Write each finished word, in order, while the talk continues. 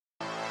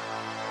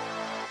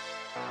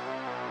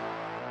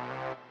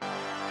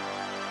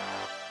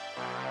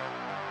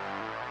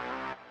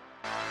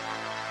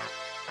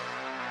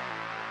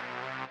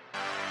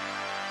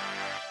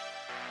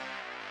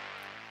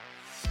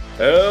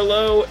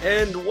Hello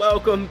and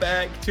welcome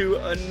back to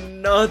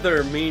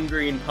another Mean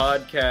Green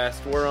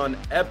podcast. We're on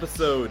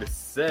episode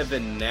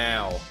 7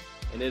 now,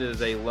 and it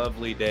is a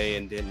lovely day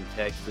in Denton,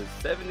 Texas.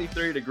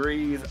 73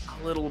 degrees,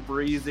 a little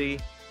breezy.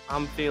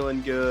 I'm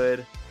feeling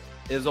good.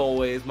 As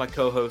always, my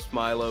co-host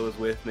Milo is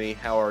with me.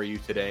 How are you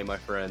today, my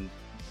friend?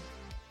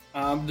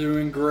 I'm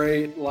doing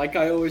great. Like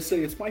I always say,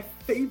 it's my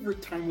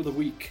favorite time of the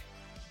week.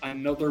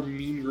 Another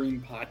Mean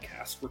Green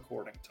podcast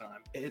recording time.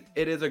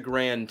 It is a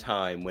grand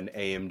time when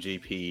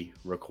AMGP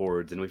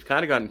records, and we've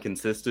kind of gotten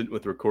consistent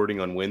with recording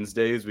on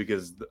Wednesdays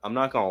because I'm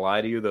not going to lie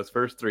to you, those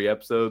first 3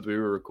 episodes we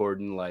were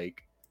recording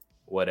like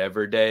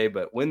whatever day,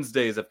 but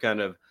Wednesdays have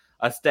kind of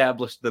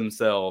established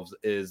themselves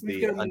as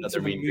the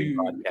another Mean Green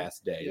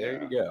podcast day. Yeah.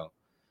 There you go.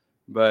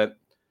 But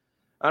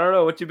I don't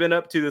know what you've been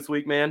up to this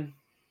week, man.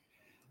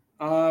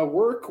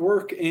 Work.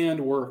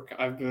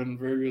 I've been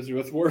very busy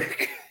with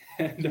work.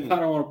 And I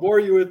don't want to bore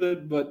you with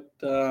it, but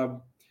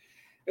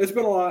it's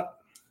been a lot.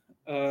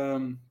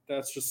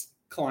 That's just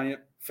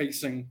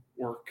client-facing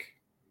work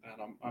that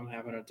I'm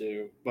having to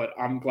do. But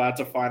I'm glad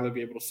to finally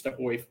be able to step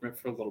away from it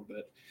for a little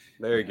bit.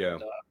 There you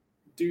go.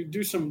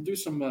 Do some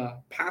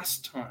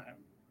pastime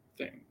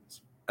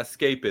things.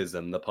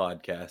 Escapism, the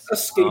podcast.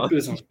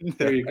 Escapism.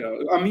 There you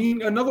go. I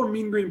mean, another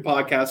Mean Green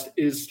podcast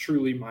is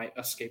truly my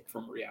escape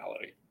from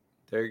reality.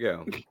 There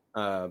you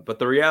go. But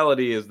the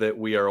reality is that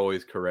we are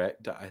always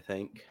correct, I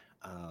think.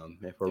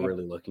 If we're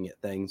really looking at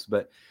things.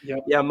 But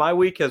yeah, my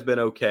week has been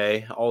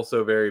okay.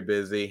 Also very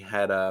busy.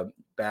 Had a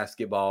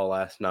basketball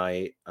last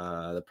night,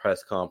 the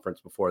press conference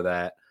before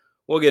that.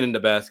 We'll get into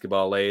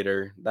basketball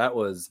later. That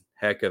was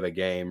heck of a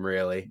game,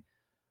 really.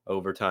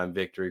 Overtime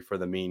victory for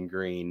the Mean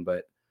Green,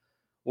 but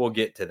we'll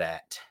get to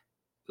that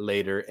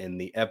later in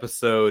the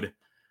episode.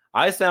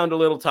 I sound a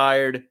little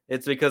tired.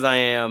 It's because I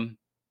am.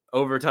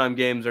 Overtime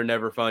games are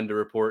never fun to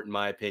report, in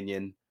my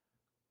opinion.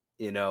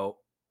 You know,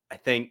 I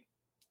think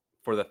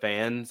for the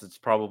fans, it's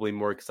probably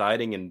more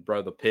exciting, and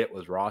bro, the pit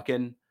was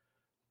rocking.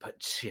 But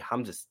gee,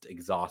 I'm just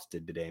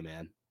exhausted today,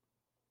 man.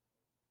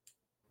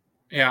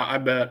 Yeah, I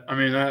bet. I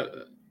mean,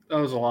 that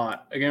was a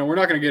lot. Again, we're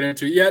not going to get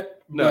into it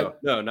yet. No,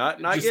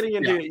 not getting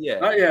into it yet.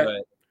 Not yet.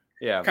 But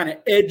yeah, kind of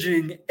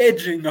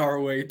edging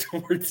our way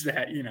towards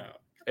that, you know.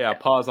 Yeah,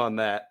 pause on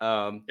that.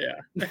 Yeah.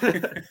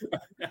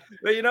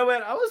 But you know,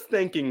 man, I was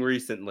thinking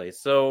recently.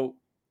 So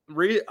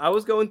I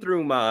was going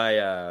through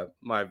my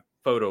my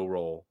photo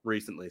roll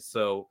recently.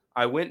 So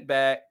I went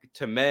back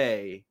to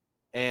May,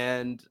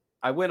 and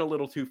I went a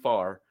little too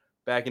far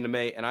back into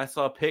May, and I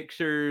saw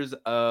pictures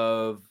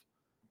of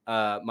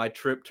my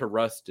trip to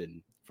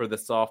Ruston for the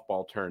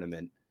softball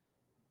tournament.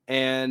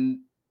 And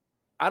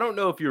I don't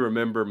know if you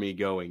remember me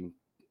going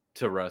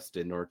to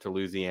Ruston or to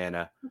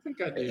Louisiana I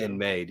think I do. in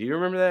May. Do you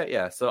remember that?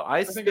 Yeah. So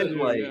I spent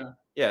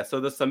so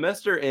the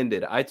semester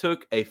ended. I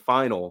took a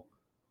final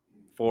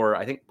for,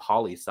 I think,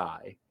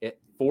 poli-sci at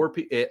 4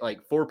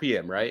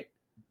 p.m., right?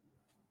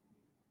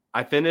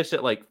 I finished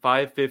at like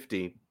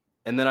 5:50,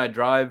 and then I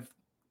drive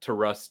to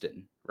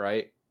Ruston,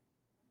 right?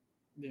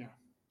 Yeah.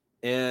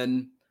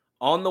 And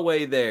on the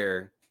way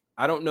there,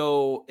 I don't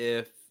know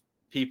if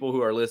people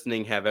who are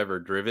listening have ever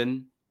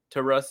driven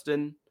to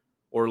Ruston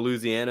or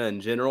Louisiana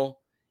in general.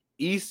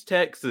 East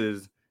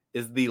Texas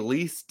is the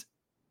least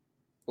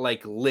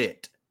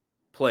lit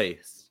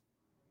place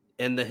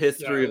in the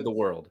history of the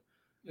world.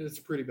 It's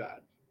pretty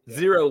bad. Yeah.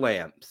 0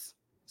 lamps.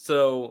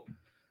 So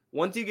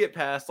once you get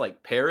past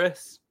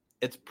Paris,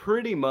 it's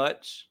pretty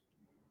much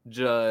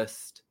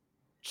just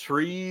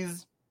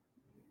trees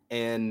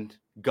and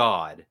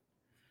God.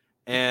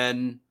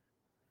 And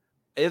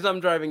as I'm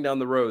driving down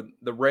the road,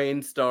 the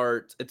rain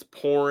starts. It's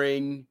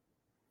pouring.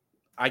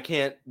 I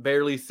can't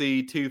barely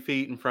see 2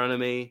 feet in front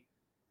of me.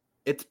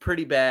 It's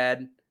pretty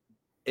bad.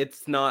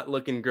 It's not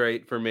looking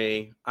great for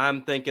me.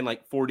 I'm thinking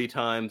 40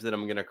 times that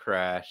I'm going to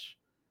crash.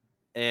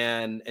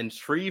 And in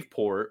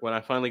Shreveport, when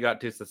I finally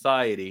got to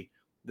Society,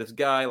 this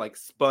guy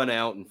spun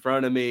out in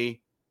front of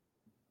me,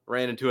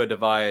 ran into a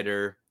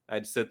divider.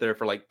 I'd sit there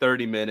for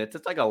 30 minutes.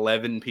 It's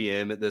 11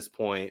 p.m. at this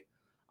point.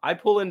 I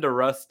pull into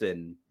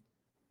Ruston,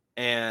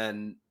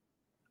 and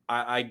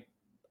I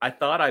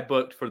thought I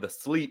booked for the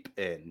Sleep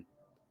Inn.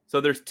 So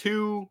there's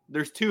two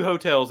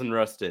hotels in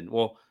Ruston.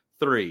 Well,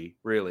 3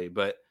 really,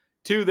 but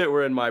 2 that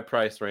were in my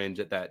price range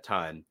at that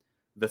time.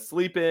 The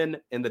Sleep Inn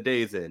and the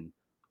Days Inn.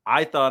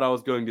 I thought I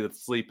was going to the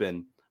Sleep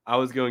Inn. I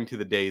was going to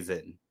the Days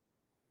Inn.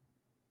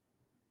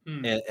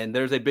 And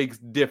there's a big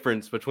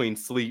difference between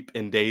Sleep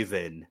and Days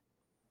Inn.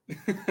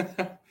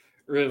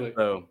 Really?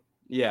 So,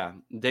 yeah,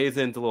 Days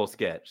Inn's a little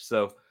sketch.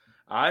 So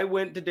I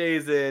went to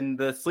Days Inn.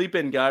 The Sleep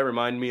Inn guy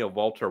reminded me of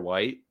Walter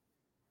White.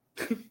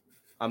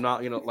 I'm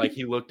not going to,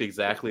 he looked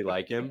exactly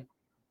like him.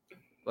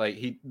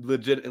 He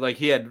legit,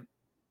 he had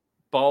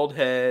bald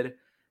head,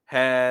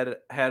 had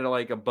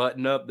a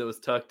button up that was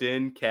tucked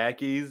in,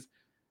 khakis,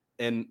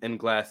 and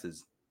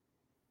glasses.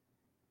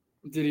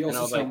 Did he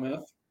also sell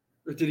meth?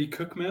 Or did he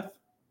cook meth?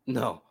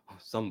 No,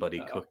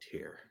 somebody cooked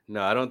here.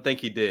 No, I don't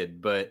think he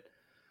did. But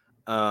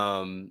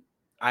I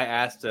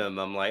asked him,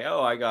 I'm like,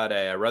 oh, I got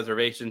a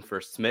reservation for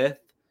Smith.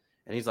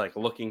 And he's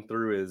looking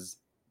through his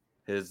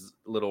his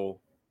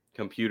little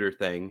computer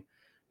thing.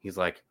 He's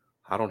like,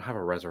 I don't have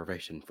a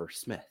reservation for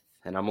Smith.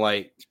 And I'm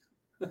like,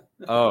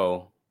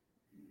 oh,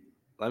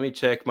 let me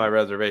check my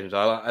reservations.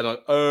 I don't,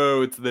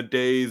 oh, it's the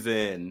Days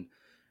Inn.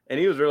 And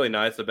he was really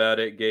nice about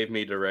it, gave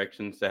me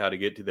directions to how to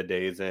get to the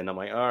Days Inn. I'm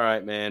like, all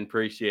right, man,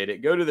 appreciate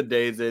it. Go to the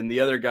Days Inn. The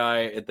other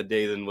guy at the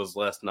Days Inn was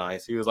less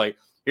nice. He was like,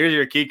 here's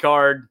your key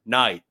card,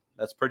 night.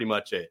 That's pretty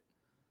much it.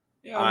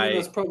 Yeah, I mean,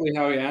 that's probably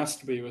how he has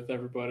to be with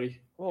everybody.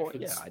 Well,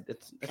 yeah,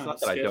 it's not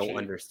that I don't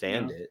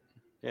understand it.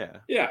 Yeah.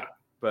 Yeah.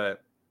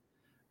 But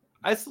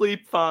I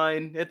sleep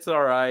fine. It's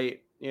all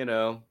right,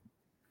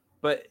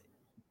 But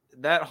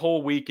that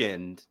whole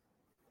weekend,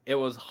 it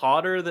was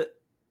hotter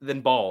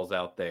than balls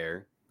out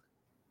there.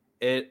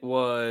 It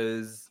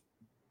was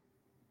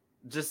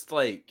just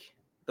like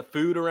the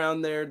food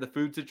around there. The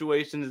food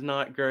situation is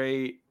not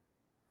great.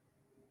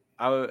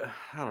 I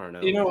don't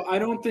know. I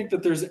don't think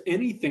that there's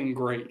anything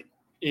great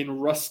in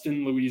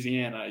Ruston,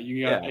 Louisiana.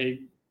 You got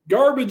a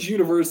garbage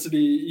university.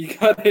 You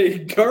got a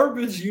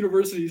garbage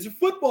university's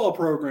football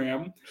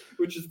program,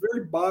 which is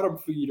very bottom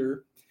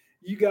feeder.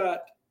 You got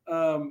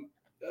a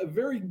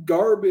very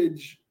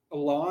garbage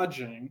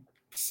lodging,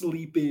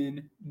 sleep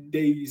in,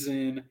 days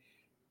in.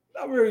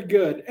 Not very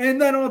good.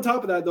 And then on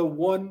top of that, the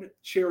one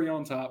cherry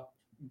on top,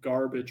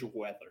 garbage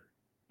weather.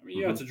 I mean,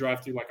 you have to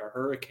drive through like a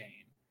hurricane.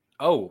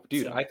 Oh,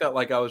 dude, I felt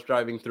like I was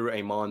driving through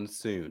a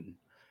monsoon.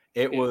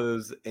 It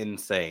was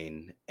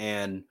insane.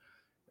 And,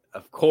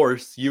 of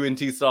course, UNT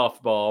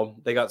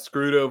softball, they got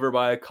screwed over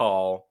by a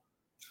call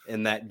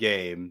in that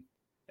game.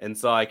 And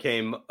so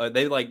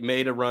they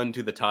made a run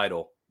to the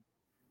title.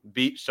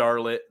 Beat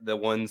Charlotte, the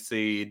 1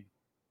 seed,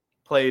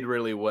 played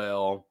really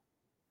well,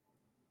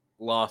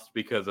 lost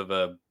because of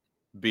a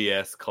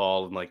BS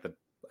call in I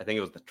think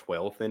it was the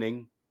 12th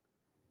inning.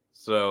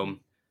 So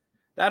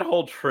that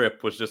whole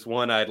trip was just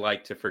one I'd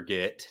like to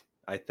forget,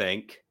 I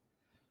think.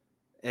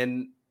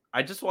 And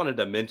I just wanted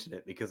to mention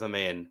it because,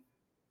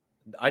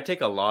 I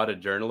take a lot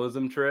of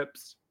journalism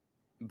trips,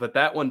 but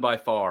that one by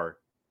far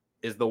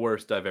is the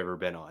worst I've ever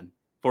been on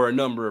for a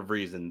number of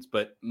reasons,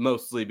 but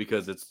mostly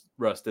because it's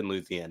Ruston,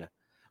 Louisiana.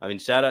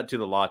 Shout out to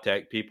the La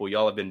Tech people.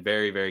 Y'all have been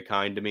very, very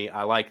kind to me.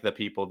 I like the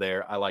people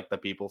there. I like the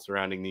people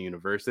surrounding the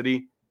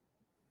university.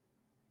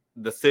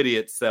 The city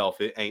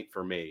itself, it ain't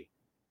for me.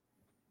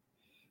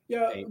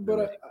 Yeah,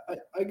 but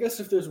I guess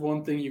if there's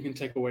one thing you can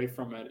take away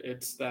from it,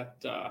 it's that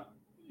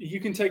you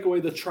can take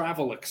away the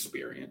travel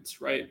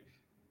experience, right?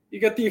 You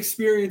got the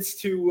experience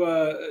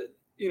to,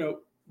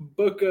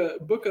 book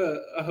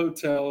a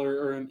hotel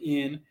or an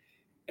inn,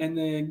 and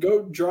then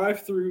go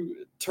drive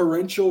through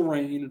torrential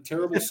rain, a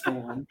terrible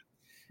storm.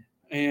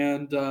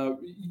 And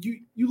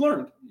you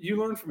learn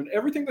from it.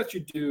 Everything that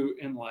you do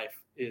in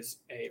life is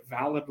a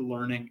valid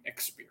learning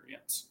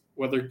experience,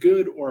 whether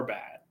good or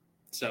bad.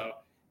 So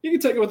you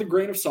can take it with a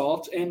grain of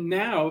salt, and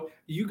now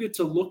you get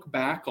to look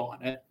back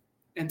on it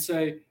and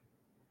say,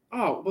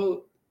 oh,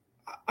 well,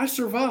 I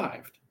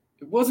survived.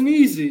 It wasn't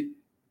easy,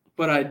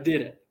 but I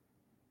did it.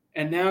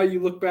 And now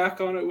you look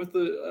back on it with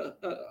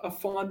a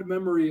fond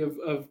memory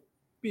of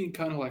being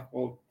kind of like,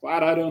 well,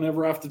 glad I don't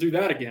ever have to do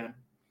that again.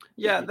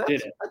 Yeah,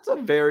 that's a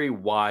very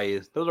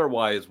wise. Those are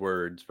wise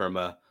words from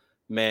a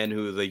man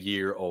who is a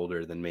year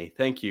older than me.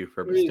 Thank you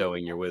for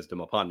bestowing your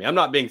wisdom upon me. I'm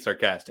not being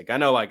sarcastic. I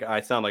know,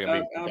 I sound like I'm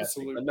being sarcastic,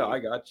 absolutely. But no, I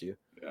got you.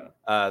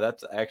 Yeah,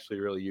 that's actually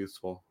really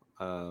useful.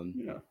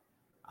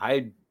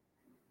 I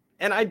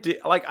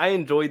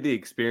enjoyed the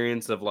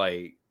experience of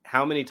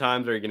how many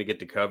times are you going to get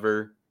to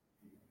cover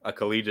a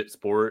collegiate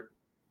sport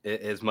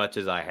as much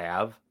as I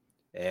have,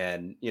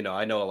 and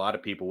I know a lot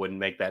of people wouldn't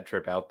make that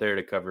trip out there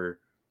to cover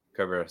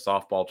a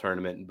softball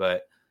tournament,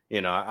 but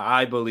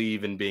I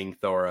believe in being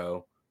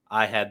thorough.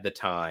 I had the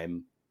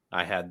time,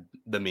 I had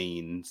the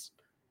means,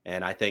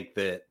 and I think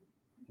that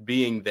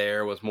being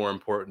there was more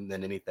important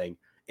than anything.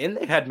 And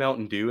they had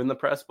Mountain Dew in the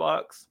press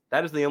box.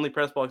 That is the only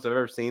press box I've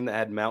ever seen that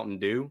had Mountain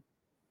Dew,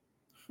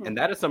 and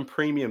that is some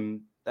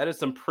premium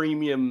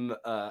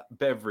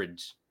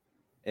beverage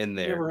in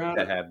there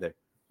to have there.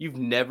 You've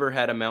never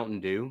had a Mountain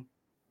Dew?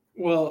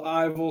 Well,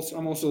 I'm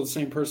also the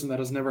same person that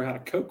has never had a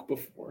Coke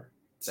before.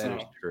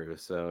 That is true.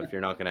 So if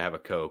you're not going to have a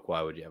Coke,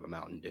 why would you have a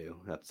Mountain Dew?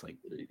 That's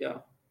yeah.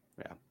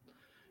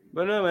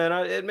 But no, man,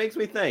 it makes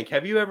me think.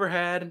 Have you ever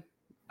had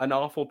an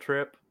awful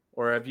trip,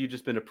 or have you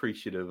just been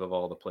appreciative of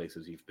all the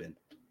places you've been?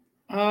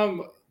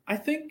 I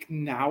think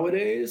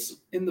nowadays,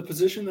 in the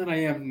position that I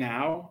am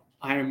now,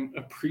 I'm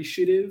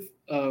appreciative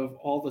of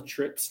all the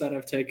trips that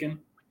I've taken.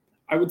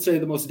 I would say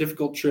the most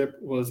difficult trip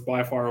was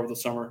by far over the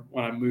summer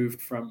when I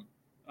moved from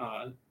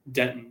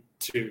Denton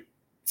to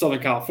Southern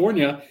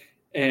California,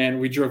 and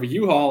we drove a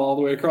U-Haul all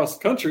the way across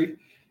the country.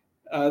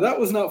 That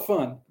was not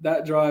fun.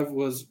 That drive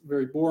was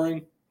very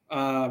boring.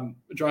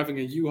 Driving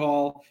a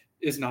U-Haul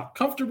is not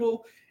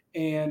comfortable,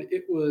 and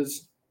it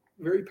was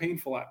very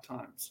painful at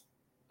times,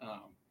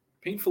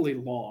 painfully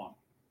long.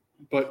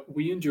 But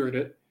we endured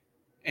it,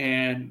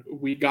 and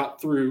we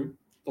got through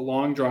the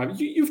long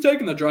drive. You've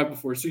taken the drive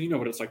before, so you know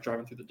what it's like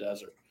driving through the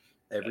desert.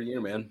 Every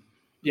year, man.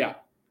 Yeah,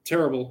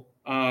 terrible.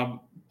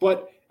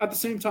 But at the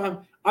same time,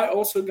 I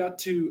also got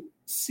to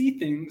see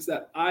things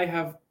that I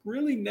have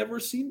really never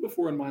seen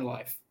before in my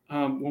life.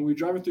 When we were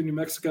driving through New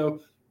Mexico,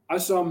 I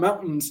saw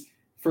mountains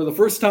for the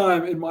first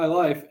time in my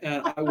life,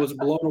 and I was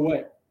blown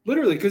away.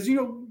 Literally, because,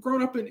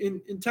 growing up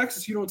in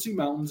Texas, you don't see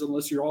mountains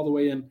unless you're all the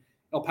way in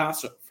El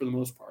Paso for the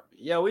most part.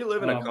 Yeah, we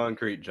live in a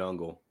concrete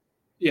jungle.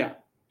 Yeah.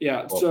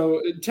 Well,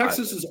 so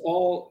Texas is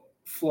all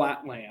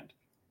flat land.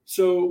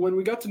 So when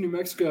we got to New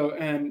Mexico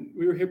and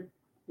we were hit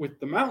with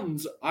the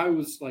mountains, I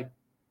was like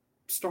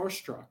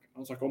starstruck. I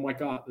was like, oh my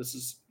God, this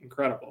is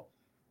incredible.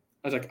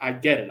 I was like, I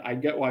get it. I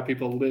get why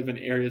people live in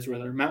areas where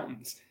there are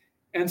mountains.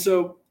 And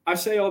so I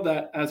say all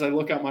that as I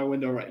look out my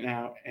window right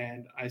now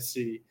and I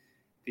see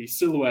the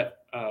silhouette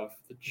of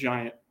the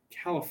giant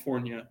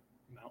California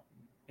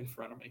mountain in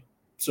front of me.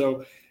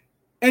 So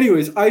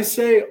anyways, I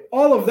say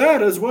all of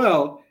that as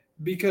well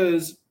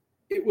because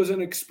it was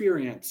an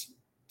experience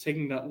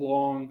taking that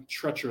long,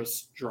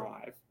 treacherous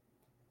drive.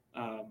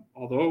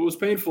 Although it was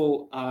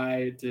painful,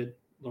 I did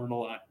learn a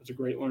lot. It was a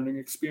great learning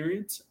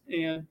experience,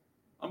 and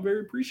I'm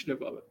very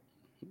appreciative of it.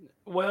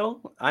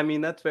 Well, I mean,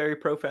 that's very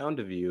profound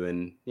of you.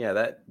 And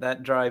yeah,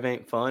 that drive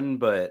ain't fun,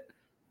 but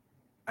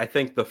I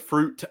think the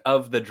fruit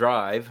of the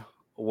drive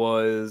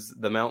was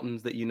the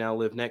mountains that you now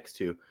live next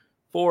to.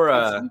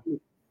 To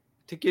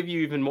give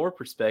you even more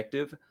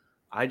perspective,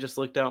 I just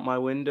looked out my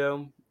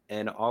window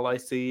and all I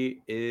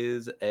see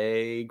is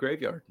a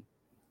graveyard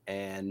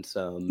and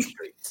some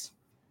streets.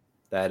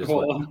 That is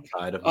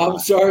I'm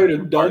sorry to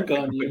dunk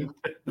on you,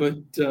 but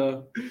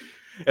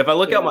if I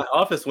look out my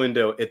office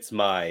window, it's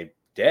my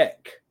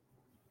deck.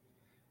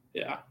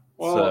 Yeah.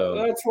 Well,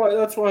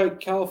 that's why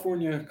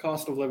California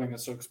cost of living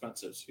is so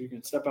expensive. So you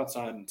can step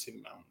outside and see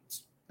the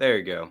mountains. There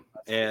you go.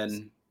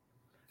 And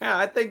yeah,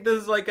 I think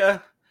this is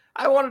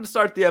I wanted to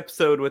start the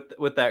episode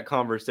with that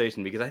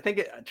conversation because I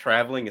think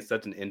traveling is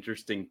such an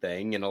interesting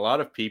thing, and a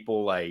lot of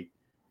people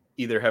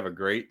either have a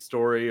great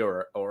story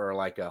or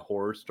like a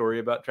horror story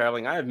about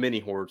traveling. I have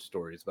many horror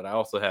stories, but I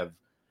also have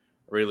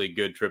really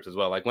good trips as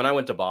well. Like when I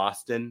went to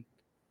Boston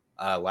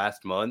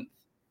last month,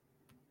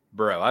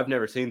 bro, I've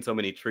never seen so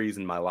many trees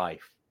in my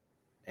life.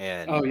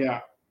 And oh yeah,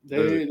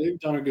 they've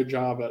done a good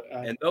job at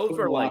and those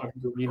were like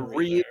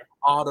real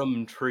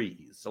autumn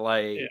trees.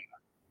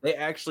 They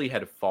actually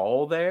had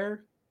fall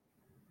there,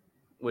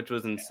 which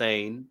was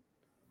insane.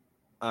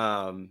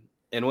 And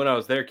when I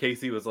was there,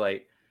 Casey was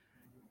like,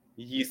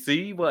 you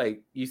see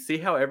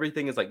how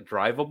everything is like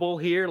drivable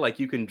here? Like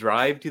you can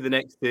drive to the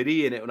next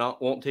city and it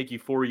won't take you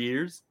 4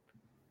 years.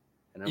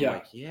 And I'm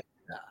like, yeah,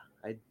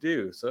 I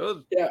do.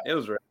 So it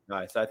was really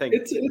nice. I think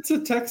it's a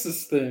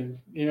Texas thing.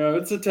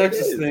 It's a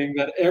Texas thing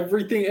that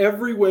everything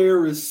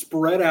everywhere is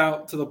spread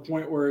out to the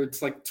point where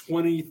it's like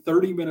 20,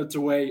 30 minutes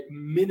away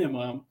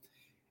minimum.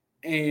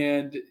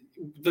 And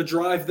the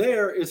drive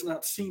there is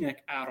not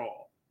scenic at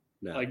all.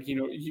 No. Like,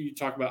 you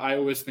talk about, I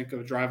always think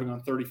of driving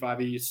on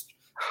 35 East.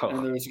 Oh.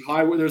 And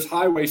there's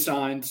highway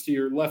signs to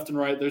your left and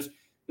right. There's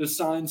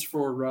signs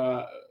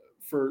for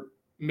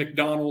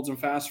McDonald's and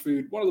fast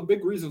food. One of the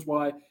big reasons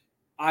why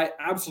I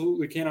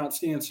absolutely cannot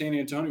stand San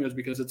Antonio is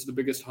because it's the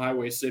biggest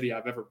highway city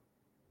I've ever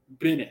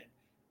been in.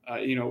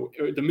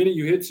 The minute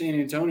you hit San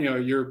Antonio,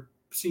 you're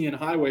seeing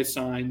highway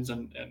signs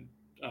and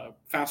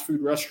fast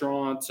food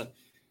restaurants and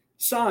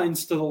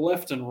signs to the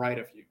left and right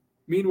of you.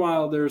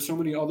 Meanwhile, there are so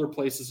many other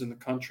places in the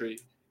country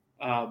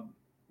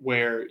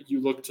where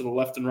you look to the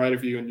left and right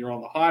of you and you're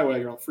on the highway,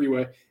 you're on the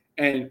freeway,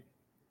 and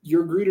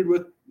you're greeted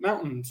with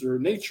mountains or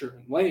nature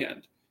and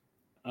land,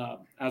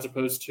 as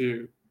opposed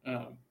to,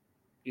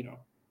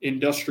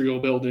 industrial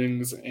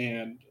buildings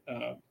and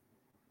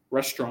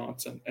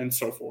restaurants and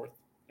so forth,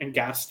 and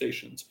gas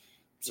stations.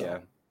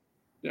 So,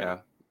 yeah,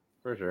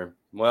 for sure.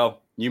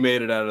 Well, you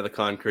made it out of the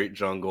concrete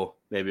jungle.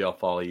 Maybe I'll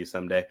follow you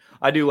someday.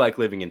 I do like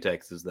living in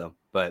Texas, though,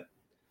 but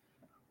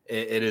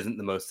it isn't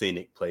the most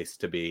scenic place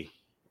to be.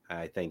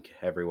 I think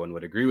everyone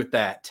would agree with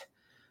that.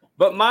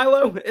 But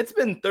Milo, it's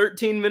been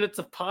 13 minutes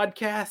of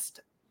podcast.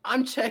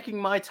 I'm checking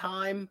my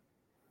time.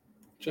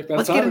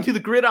 Let's get into the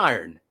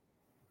gridiron.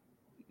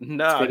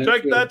 No,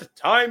 check that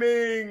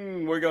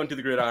timing. We're going to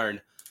the gridiron.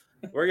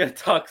 We're going to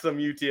talk some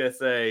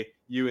UTSA,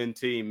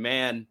 UNT.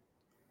 Man,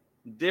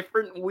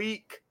 different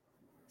week,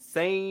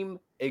 same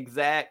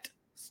exact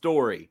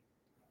story.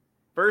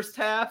 First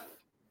half,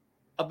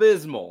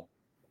 abysmal,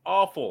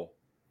 awful,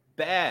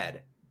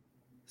 bad.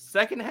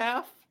 Second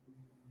half,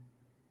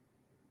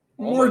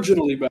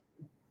 marginally better.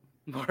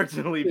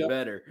 Marginally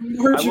better.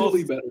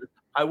 Marginally better.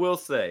 I will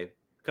say,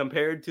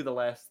 compared to the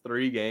last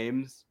 3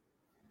 games,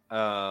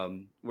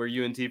 where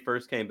UNT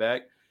first came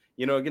back,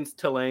 against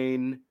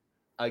Tulane,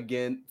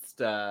 against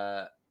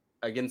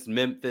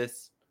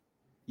Memphis,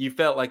 you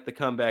felt like the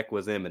comeback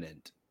was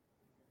imminent.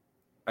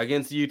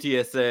 Against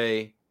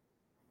UTSA,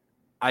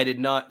 I did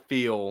not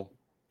feel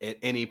at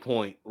any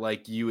point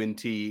like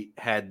UNT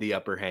had the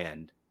upper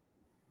hand.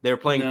 They were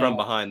playing from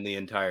behind the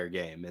entire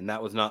game, and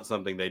that was not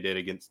something they did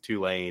against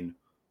Tulane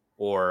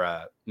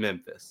or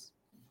Memphis.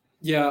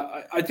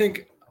 Yeah, I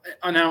think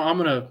now I'm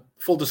going to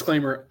full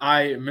disclaimer.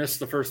 I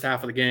missed the first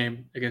half of the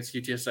game against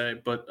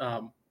UTSA, but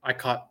I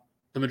caught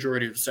the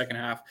majority of the second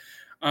half.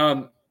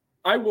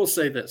 I will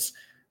say this,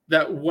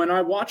 that when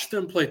I watched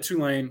them play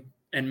Tulane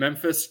and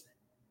Memphis,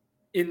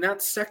 in the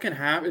second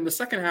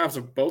halves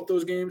of both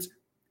those games,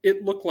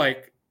 it looked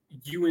like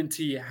UNT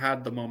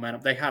had the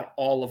momentum. They had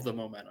all of the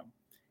momentum.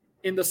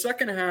 In the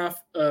second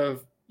half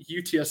of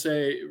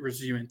UTSA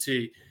versus UNT,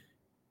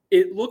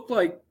 it looked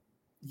like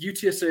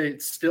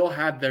UTSA still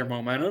had their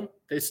momentum.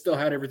 They still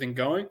had everything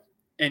going.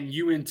 And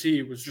UNT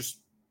was just,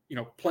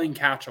 playing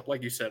catch up.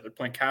 Like you said, they're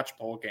playing catch up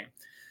the whole game.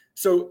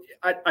 So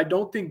I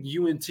don't think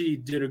UNT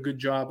did a good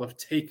job of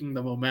taking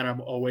the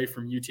momentum away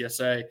from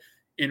UTSA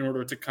in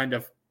order to kind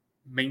of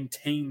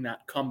maintain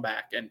that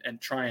comeback and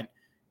try and,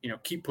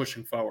 keep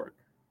pushing forward.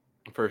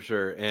 For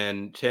sure.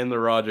 And Chandler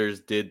Rogers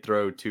did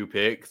throw 2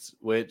 picks,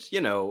 which,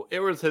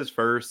 it was his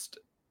first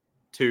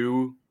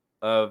 2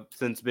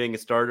 since being a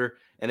starter,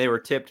 and they were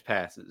tipped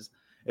passes.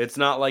 It's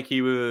not like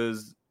he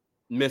was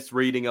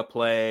misreading a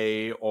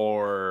play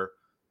or,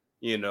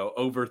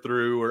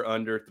 overthrew or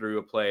underthrew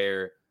a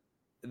player.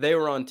 They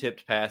were on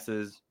tipped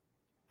passes.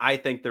 I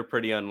think they're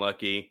pretty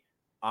unlucky.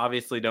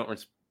 Obviously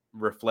don't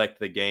reflect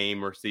the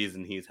game or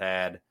season he's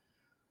had.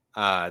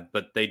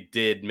 But they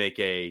did make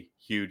a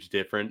huge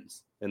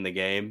difference in the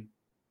game.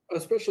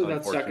 Especially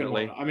that second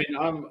one. I mean,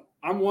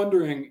 I'm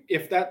wondering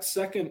if that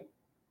second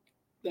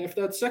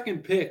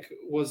pick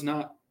was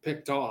not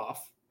picked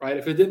off, right?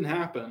 If it didn't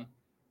happen,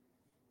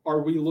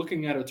 are we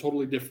looking at a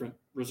totally different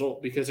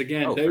result? Because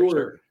again, they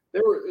were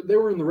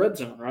in the red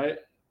zone, right?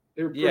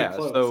 They were pretty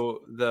close.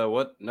 So they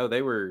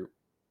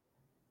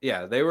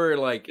were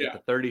like at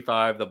the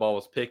 35, the ball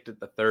was picked at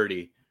the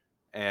 30,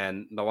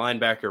 and the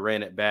linebacker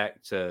ran it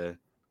back to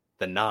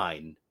the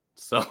 9.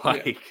 So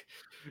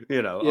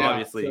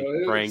obviously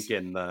so Frank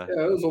it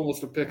was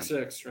almost a pick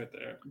 6 right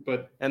there.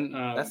 But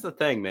that's the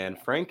thing, man.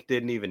 Frank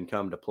didn't even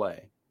come to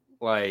play.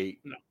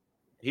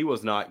 He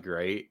was not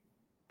great.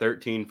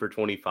 13 for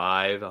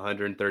 25,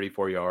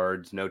 134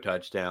 yards, no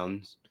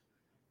touchdowns.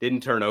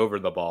 Didn't turn over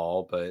the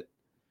ball, but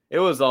it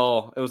was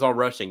all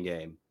rushing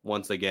game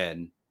once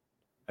again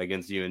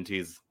against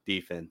UNT's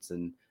defense,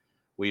 and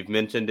we've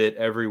mentioned it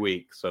every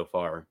week so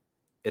far.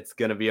 It's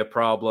going to be a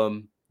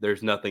problem.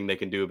 There's nothing they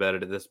can do about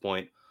it at this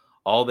point.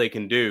 All they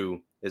can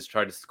do is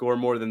try to score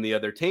more than the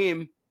other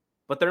team,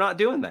 but they're not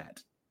doing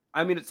that.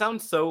 I mean, it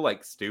sounds so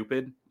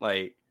stupid.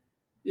 When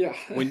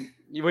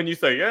you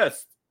say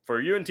yes, for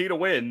UNT to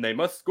win, they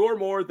must score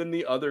more than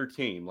the other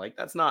team.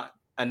 That's not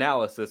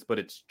analysis, but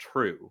it's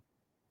true.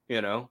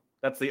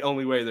 That's the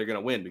only way they're going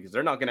to win, because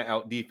they're not going to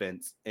out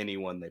defense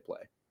anyone they play.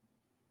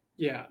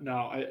 Yeah,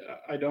 no,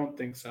 I don't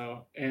think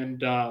so.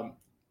 And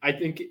I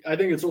think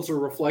it's also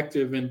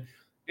reflective in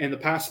the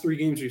past 3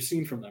 games we've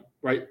seen from them,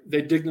 right?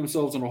 They dig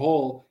themselves in a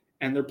hole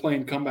and they're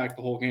playing comeback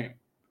the whole game.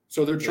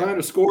 So they're trying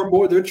to score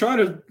more. They're trying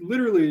to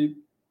literally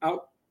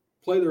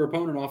outplay their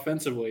opponent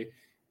offensively,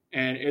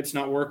 and it's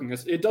not working.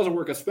 It doesn't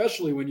work,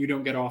 especially when you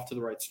don't get off to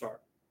the right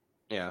start.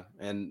 Yeah,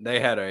 and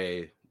they had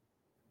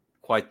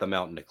quite the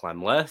mountain to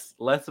climb. Less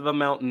of a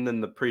mountain than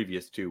the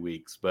previous 2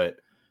 weeks, but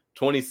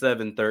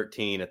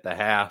 27-13 at the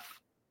half.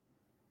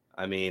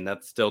 I mean,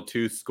 that's still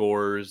 2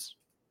 scores.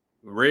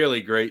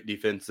 Really great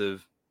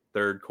defensive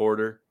third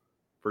quarter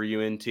for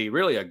UNT.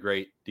 Really a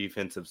great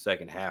defensive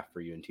second half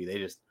for UNT. They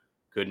just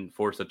couldn't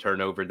force a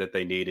turnover that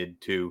they needed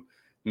to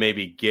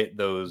maybe get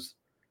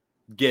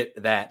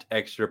that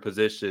extra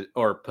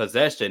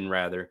possession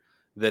rather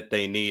that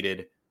they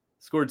needed.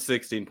 Scored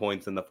 16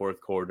 points in the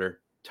fourth quarter.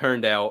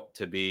 Turned out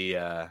to be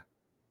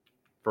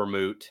for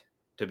moot,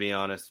 to be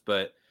honest.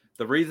 But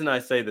the reason I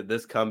say that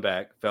this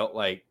comeback felt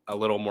like a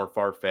little more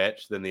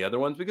far-fetched than the other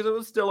ones, because it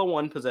was still a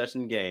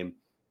 1-possession game.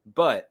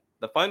 But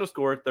the final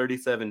score,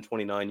 37-29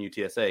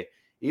 UTSA,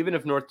 even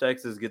if North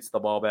Texas gets the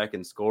ball back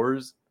and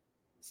scores,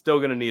 still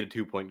going to need a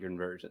 2-point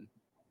conversion.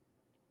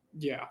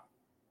 Yeah,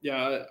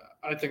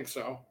 I think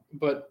so.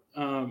 But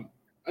I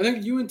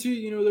think UNT,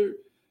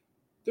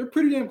 they're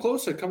pretty damn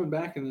close to coming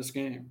back in this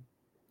game.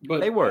 But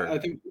they were. I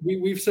think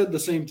we've said the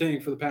same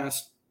thing for the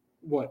past,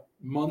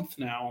 month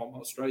now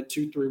almost, right?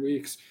 2-3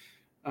 weeks.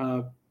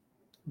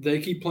 They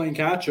keep playing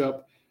catch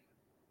up,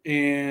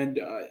 and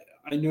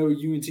I know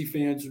UNT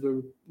fans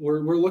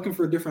we're looking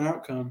for a different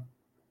outcome,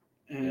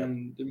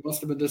 and It must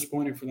have been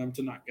disappointing for them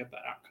to not get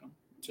that outcome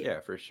too.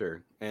 Yeah, for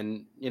sure.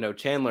 And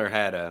Chandler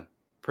had a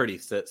pretty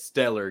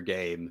stellar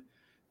game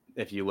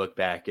if you look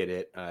back at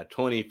it.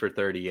 20 for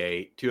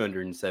 38,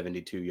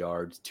 272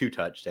 yards, 2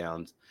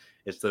 touchdowns.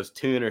 It's those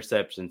 2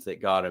 interceptions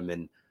that got him,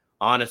 and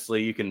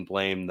honestly, you can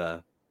blame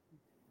the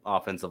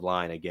offensive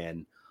line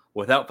again.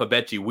 Without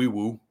Fabechi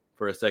Wee-Woo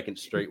for a second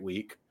straight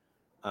week.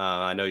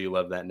 I know you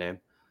love that name.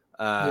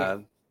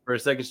 For a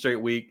second straight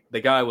week,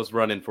 the guy was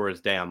running for his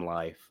damn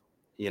life.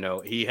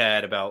 He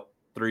had about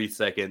 3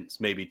 seconds,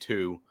 maybe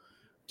 2,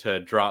 to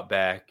drop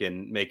back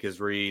and make his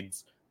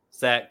reads.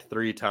 Sacked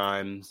 3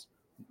 times.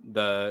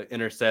 The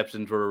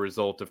interceptions were a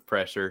result of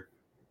pressure.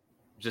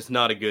 Just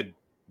not a good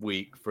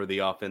week for the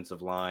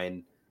offensive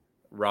line.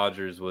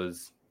 Rogers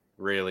was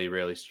really,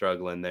 really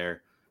struggling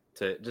there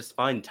to just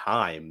find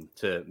time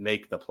to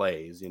make the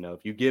plays. If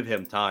you give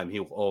him time, he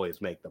will always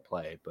make the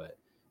play. But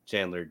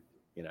Chandler,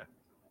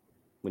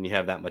 when you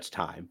have that much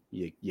time,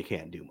 you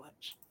can't do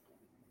much.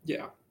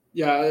 Yeah.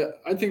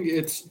 I think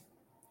it's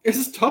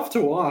just tough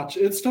to watch.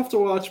 It's tough to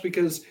watch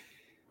because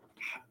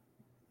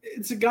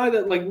it's a guy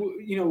that, like,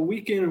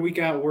 week in and week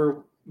out, we're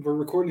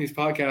recording these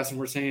podcasts and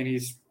we're saying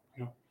he's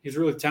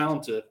really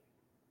talented,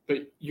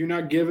 but you're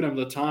not giving him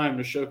the time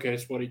to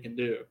showcase what he can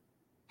do.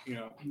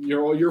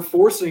 You're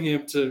forcing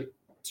him to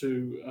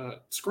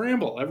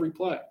scramble every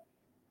play,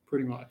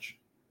 pretty much.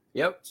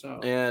 Yep. So,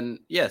 and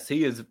yes,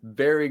 he is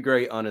very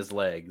great on his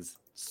legs.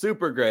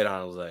 Super great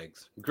on his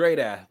legs. Great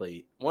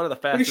athlete. One of the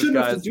fastest guys. But he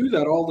shouldn't have to do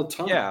that all the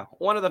time. Yeah,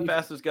 one of the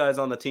fastest guys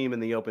on the team in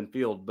the open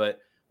field. But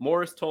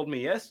Morris told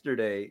me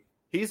yesterday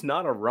he's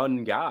not a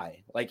run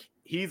guy. Like,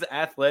 he's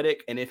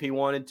athletic, and if he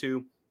wanted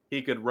to,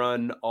 he could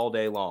run all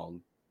day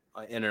long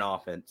in an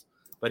offense.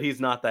 But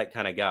he's not that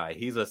kind of guy.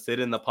 He's a sit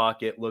in the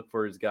pocket, look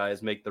for his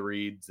guys, make the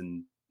reads,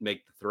 and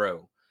make the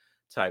throw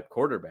type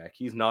quarterback.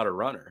 He's not a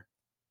runner.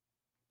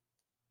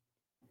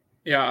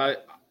 Yeah,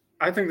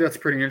 I think that's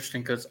pretty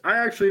interesting because I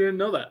actually didn't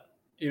know that.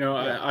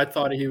 I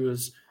thought he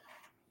was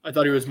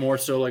more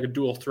so like a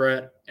dual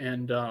threat,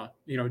 and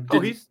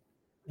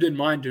didn't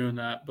mind doing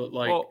that. But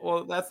like,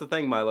 well, that's the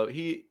thing, Milo.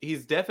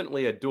 He's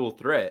definitely a dual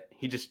threat.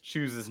 He just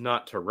chooses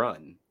not to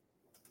run.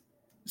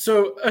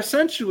 So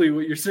essentially,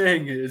 what you're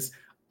saying is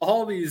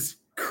all these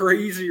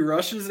crazy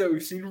rushes that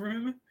we've seen from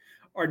him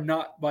are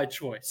not by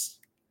choice.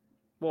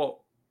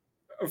 Well,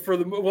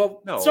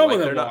 no, some of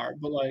them are,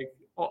 but like.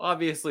 Well,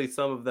 obviously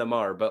some of them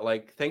are, but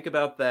like, think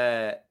about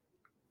that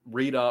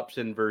read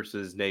option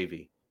versus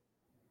Navy,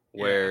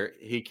 where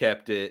he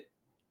kept it.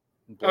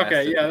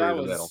 Okay, yeah, that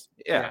was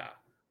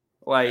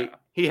middle.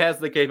 He has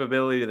the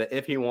capability that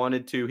if he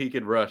wanted to, he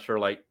could rush for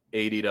like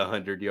 80 to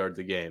 100 yards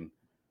a game.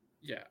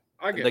 Yeah,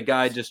 I get the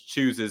guy just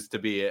chooses to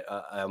be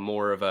a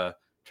more of a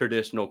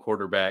traditional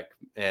quarterback,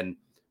 and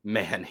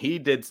man, he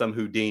did some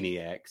Houdini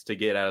acts to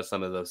get out of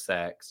some of those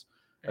sacks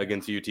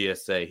against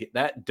UTSA.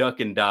 That duck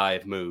and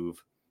dive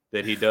move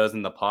that he does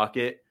in the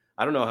pocket,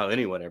 I don't know how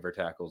anyone ever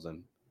tackles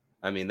him.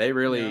 I mean, they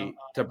really,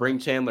 to bring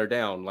Chandler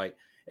down, like,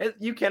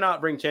 you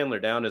cannot bring Chandler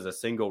down as a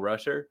single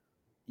rusher.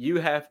 You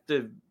have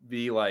to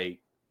be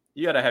like,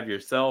 you got to have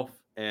yourself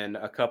and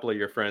a couple of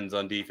your friends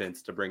on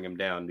defense to bring him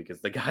down,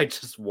 because the guy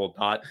just will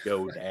not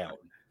go down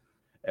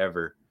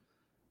ever.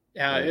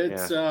 Yeah,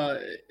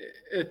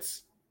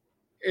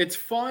 it's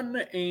fun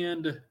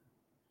and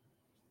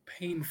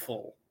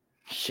painful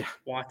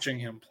watching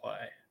him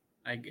play,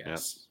 I guess.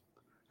 Yep.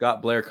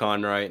 Got Blair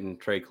Conwright and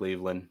Trey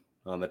Cleveland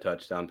on the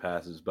touchdown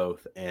passes,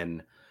 both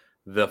in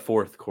the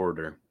fourth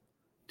quarter.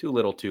 Too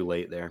little, too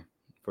late there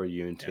for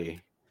UNT. Yeah.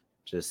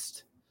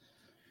 Just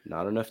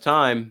not enough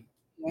time.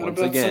 Once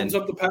again, sums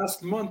up the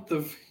past month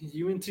of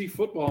UNT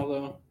football,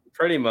 though.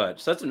 Pretty much.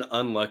 Such an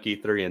unlucky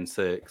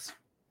 3-6.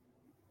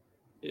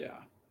 Yeah.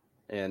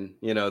 And,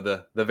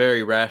 the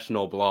very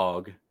rational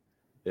blog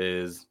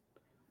is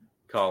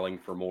calling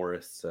for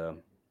Morris. So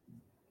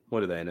what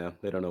do they know?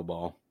 They don't know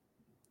ball.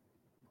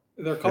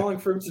 They're calling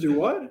for him to do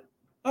what?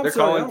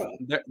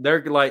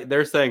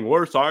 They're saying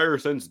worst hire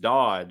since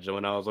Dodge.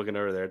 When I was looking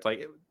over there, it's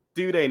like,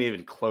 dude ain't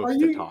even close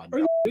to Todd. Are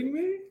you kidding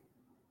me?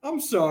 I'm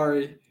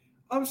sorry,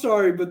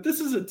 but this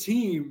is a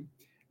team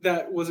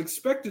that was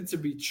expected to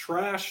be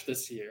trash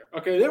this year.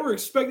 Okay, it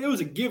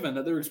was a given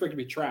that they were expected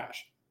to be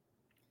trash.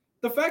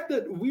 The fact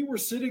that we were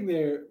sitting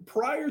there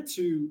prior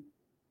to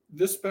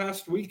this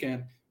past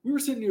weekend, we were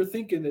sitting here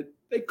thinking that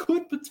they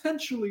could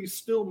potentially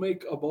still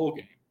make a bowl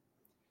game.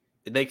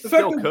 They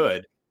still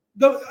could.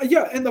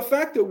 And the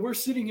fact that we're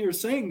sitting here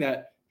saying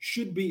that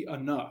should be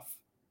enough,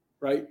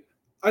 right?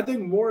 I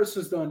think Morris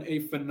has done a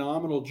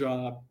phenomenal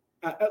job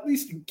at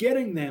least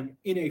getting them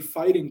in a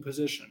fighting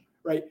position,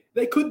 right?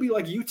 They could be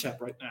like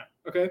UTEP right now,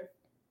 okay?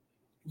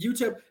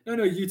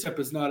 UTEP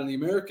is not in the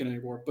American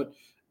anymore, but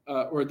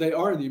or they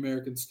are in the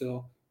American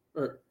still.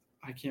 Or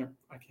I can't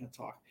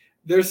talk.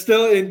 They're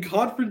still in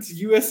Conference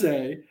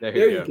USA.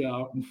 There you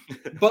go.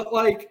 But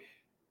like,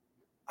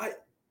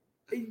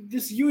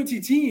 this UNT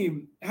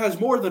team has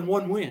more than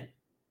one win.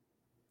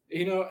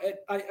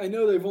 I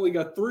know they've only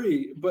got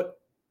 3,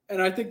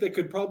 and I think they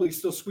could probably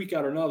still squeak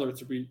out another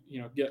to be,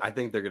 get. I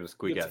think they're going to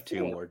squeak out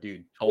 2 more,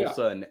 dude.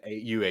 Tulsa and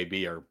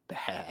UAB are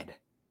bad.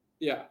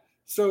 Yeah.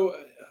 So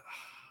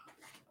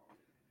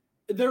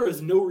there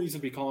is no reason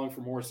to be calling for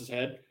Morris's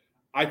head.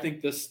 I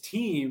think this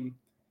team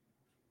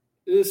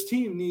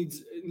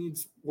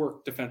needs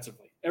work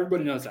defensively.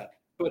 Everybody knows that.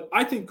 But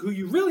I think who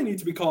you really need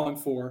to be calling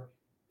for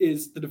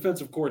is the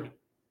defensive coordinator.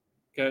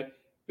 Okay?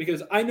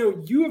 Because I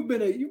know you've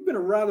been a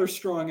rather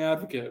strong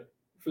advocate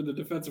for the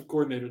defensive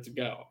coordinator to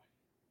go.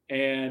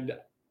 And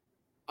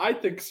I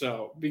think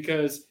so,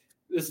 because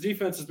this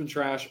defense has been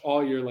trash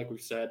all year, like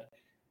we've said.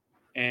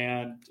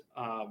 And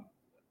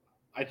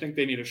I think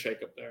they need a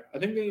shakeup there. I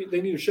think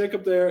they need a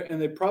shakeup there, and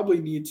they probably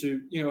need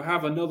to,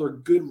 have another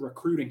good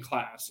recruiting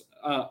class.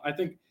 I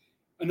think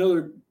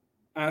another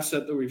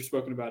asset that we've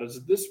spoken about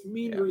is this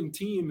Mean Green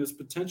team is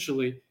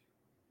potentially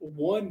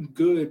one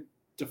good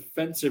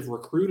defensive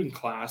recruiting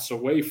class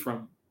away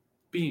from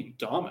being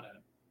dominant.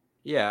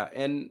 Yeah,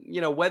 and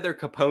whether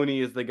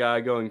Capone is the guy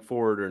going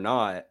forward or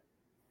not,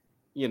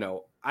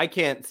 I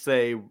can't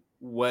say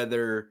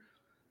whether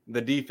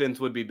the defense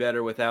would be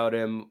better without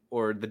him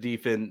or the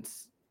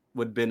defense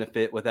would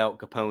benefit without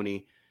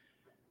Capone.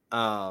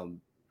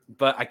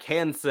 But I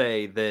can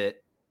say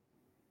that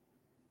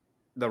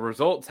the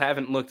results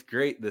haven't looked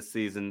great this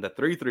season. The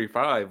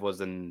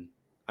 3-3-5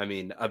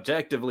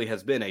 objectively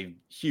has been a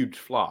huge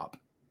flop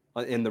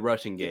in the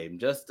rushing game,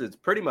 just as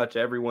pretty much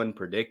everyone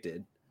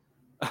predicted.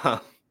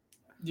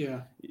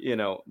 Yeah.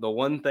 The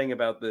one thing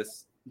about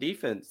this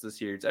defense this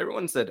year is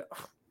everyone said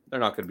they're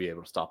not going to be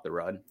able to stop the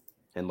run.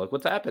 And look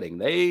what's happening.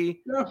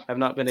 They have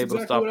not been able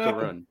to stop the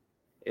run.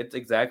 It's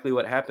exactly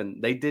what happened.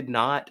 They did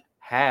not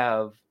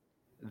have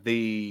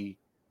the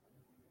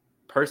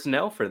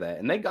personnel for that.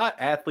 And they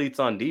got athletes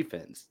on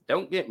defense.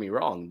 Don't get me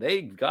wrong.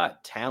 They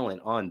got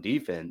talent on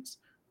defense.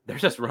 They're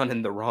just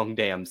running the wrong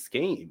damn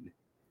scheme.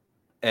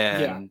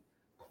 And,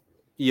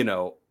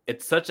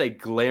 it's such a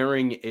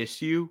glaring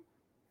issue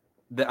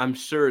that I'm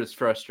sure is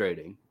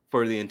frustrating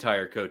for the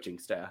entire coaching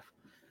staff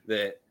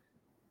that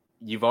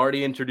you've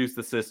already introduced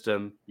the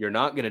system. You're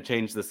not going to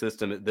change the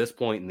system at this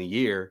point in the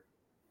year.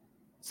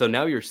 So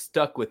now you're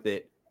stuck with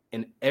it.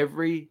 And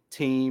every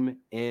team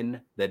in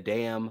the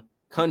damn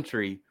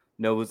country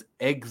knows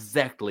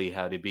exactly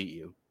how to beat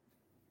you.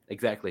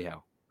 Exactly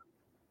how.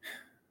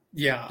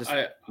 Yeah. Just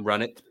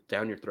run it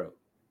down your throat.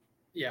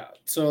 Yeah.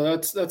 So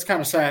that's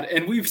kind of sad.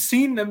 And we've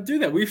seen them do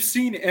that. We've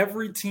seen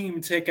every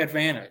team take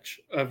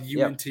advantage of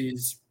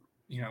UNT's,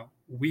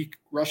 weak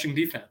rushing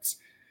defense.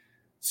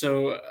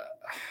 So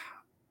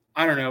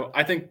I don't know.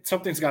 I think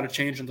something's got to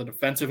change on the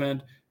defensive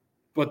end,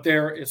 but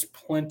there is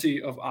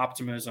plenty of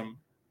optimism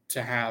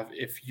to have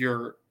if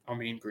you're a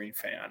Mean Green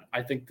fan.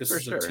 I think this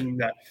is a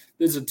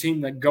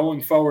team that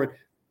going forward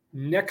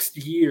next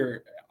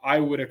year, I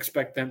would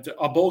expect them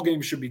a bowl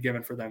game should be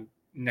given for them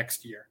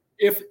next year.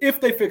 If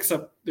they fix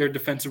up their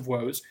defensive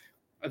woes,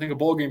 I think a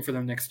bowl game for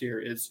them next year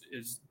is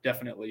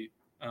definitely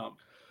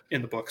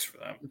in the books for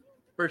them.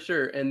 For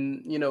sure.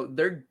 And,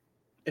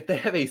 if they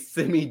have a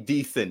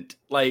semi-decent,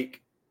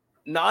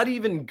 not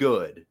even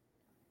good,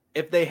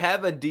 if they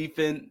have a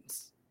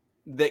defense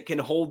that can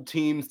hold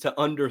teams to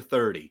under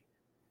 30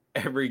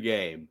 every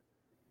game,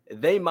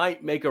 they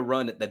might make a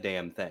run at the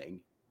damn thing.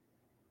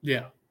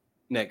 Yeah.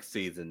 Next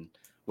season,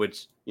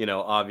 which,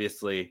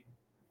 obviously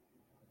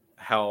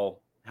how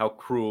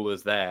cruel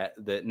is that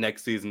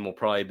next season will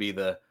probably be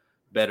the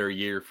better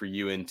year for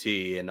UNT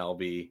and I'll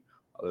be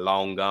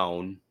long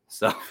gone.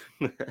 So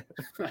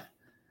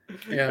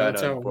yeah,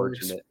 that's how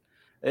unfortunate.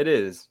 It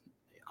is.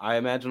 I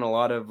imagine a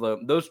lot of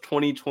those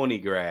 2020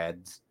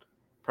 grads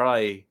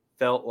probably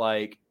felt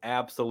like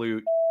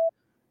absolute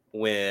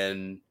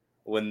when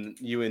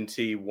UNT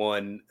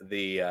won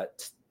the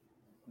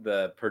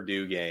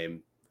Purdue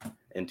game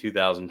in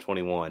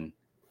 2021.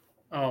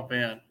 Oh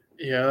man,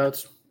 yeah,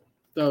 that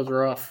was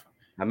rough.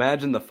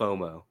 Imagine the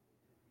FOMO.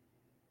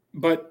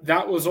 But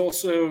that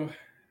wasn't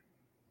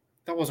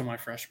my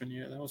freshman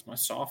year. That was my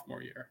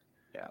sophomore year.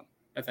 Yeah,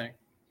 I think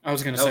I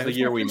was going to say that was the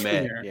year we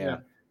met. Yeah,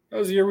 that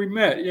was the year we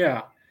met.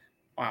 Yeah,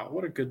 wow,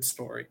 what a good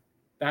story.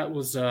 That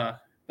was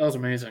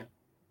amazing.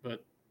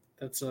 But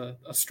that's a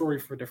story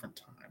for a different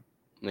time.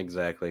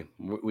 Exactly.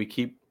 We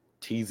keep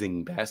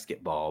teasing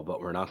basketball,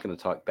 but we're not going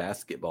to talk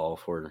basketball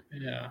for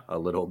a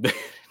little bit.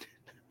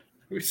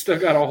 We still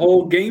got a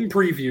whole game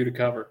preview to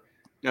cover.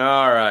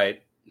 All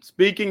right.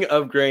 Speaking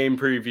of game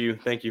preview,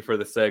 thank you for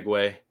the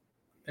segue.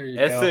 There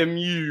you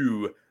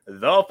SMU,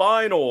 the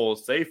final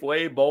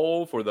Safeway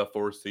Bowl for the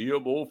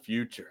foreseeable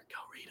future. Go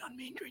read on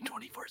Mean Green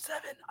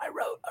 24/7. I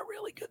wrote a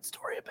really good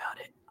story about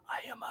it.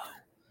 IMO.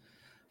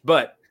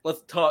 But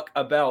let's talk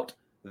about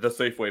the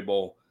Safeway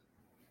Bowl.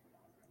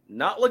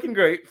 Not looking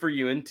great for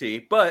UNT,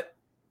 but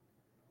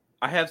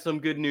I have some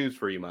good news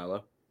for you,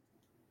 Milo.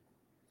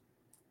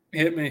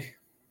 Hit me.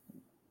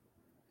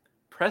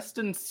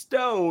 Preston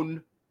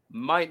Stone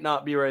might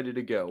not be ready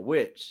to go,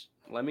 which,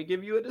 let me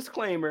give you a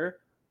disclaimer,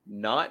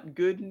 not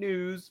good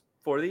news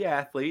for the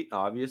athlete.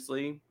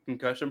 Obviously,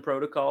 concussion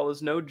protocol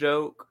is no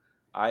joke.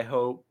 I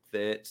hope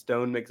that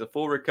Stone makes a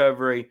full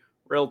recovery.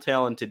 Real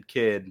talented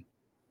kid.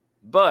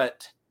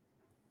 But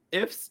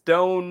if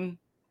Stone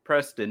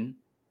Preston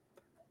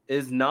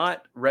is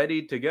not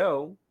ready to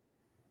go,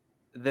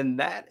 then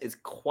that is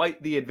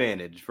quite the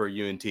advantage for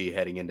UNT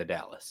heading into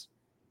Dallas.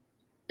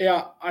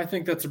 Yeah, I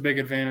think that's a big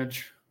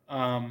advantage,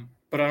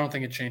 but I don't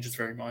think it changes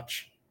very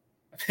much.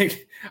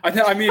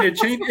 I mean, it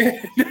changes.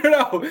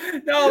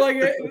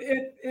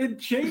 It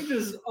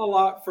changes a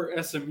lot for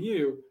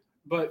SMU,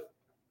 but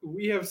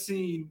we have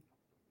seen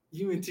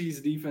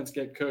UNT's defense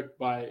get cooked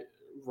by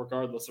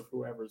regardless of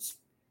whoever's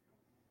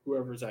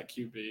at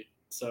QB.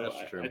 So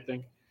I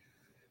think.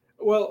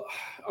 Well,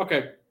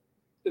 okay.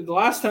 The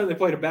last time they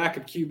played a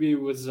backup QB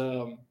was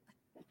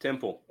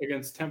Temple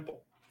against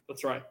Temple.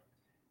 That's right.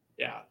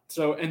 Yeah.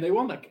 So and they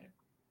won that game.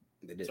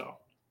 They did. So,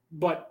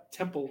 but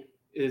Temple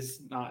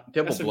is not.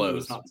 Temple SMU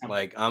blows. is not Temple.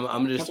 Like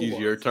I'm just Temple use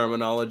blows. your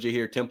terminology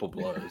here. Temple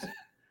blows.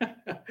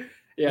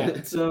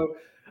 Yeah. So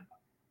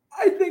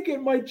I think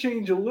it might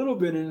change a little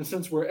bit in a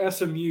sense where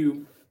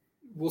SMU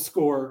will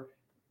score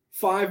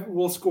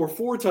we'll score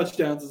 4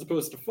 touchdowns as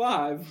opposed to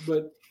 5,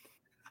 but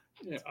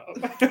You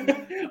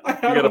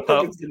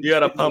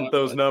gotta pump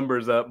those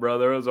numbers up,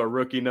 brother. Those are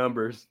rookie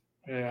numbers.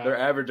 Yeah, they're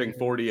averaging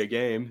 40 a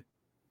game.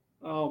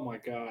 Oh my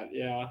God,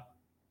 yeah.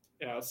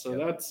 So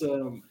that's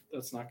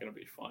not going to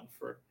be fun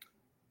for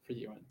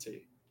UNT.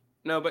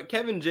 No, but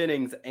Kevin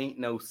Jennings ain't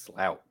no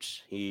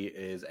slouch. He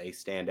is a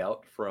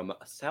standout from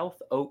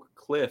South Oak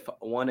Cliff.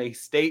 Won a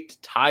state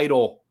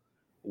title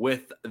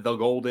with the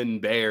Golden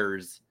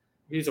Bears.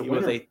 He's a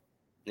winner.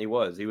 He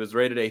was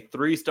rated a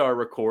 3-star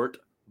recruit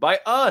by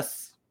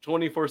us,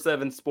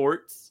 24/7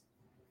 Sports.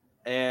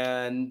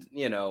 And,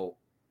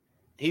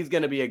 he's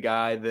going to be a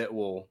guy that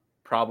will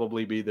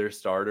probably be their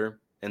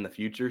starter in the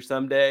future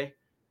someday.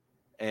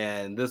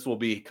 And this will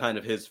be kind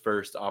of his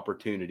first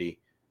opportunity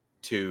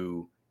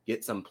to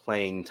get some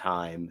playing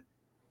time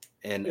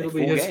in a full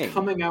game. It'll be his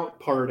coming out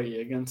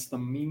party against the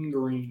Mean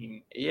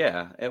Green.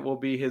 Yeah, it will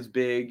be his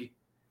big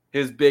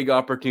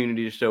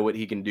opportunity to show what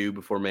he can do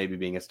before maybe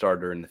being a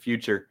starter in the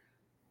future.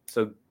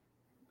 So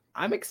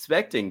I'm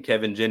expecting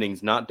Kevin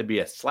Jennings not to be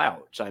a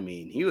slouch. I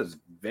mean, he was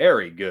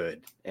very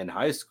good in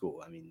high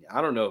school. I mean,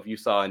 I don't know if you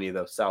saw any of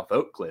those South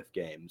Oak Cliff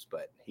games,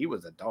 but he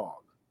was a dog.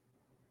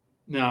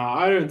 No,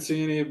 I didn't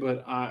see any,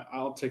 but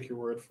I'll take your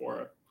word for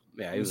it.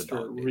 Yeah, he was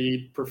Mr.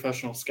 Reed,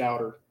 professional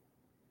scouter.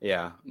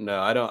 Yeah, no,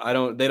 I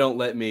don't. They don't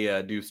let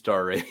me do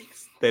star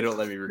ratings. They don't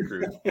let me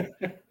recruit.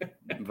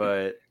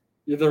 But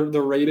you're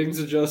the ratings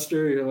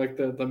adjuster. You're like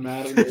the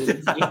Madden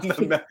ratings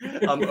adjuster.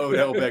 I'm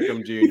Odell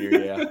Beckham Jr.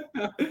 Yeah,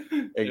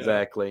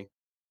 exactly.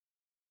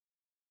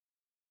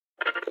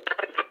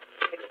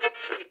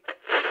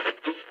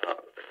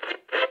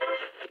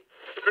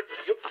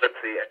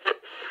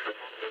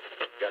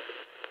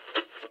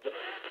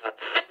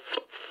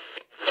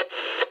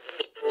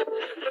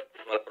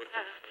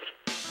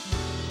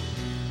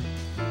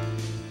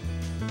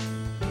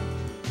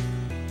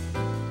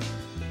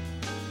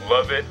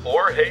 Love it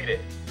or hate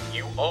it,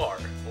 you are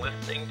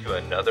listening to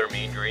another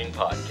Mean Green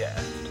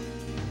podcast.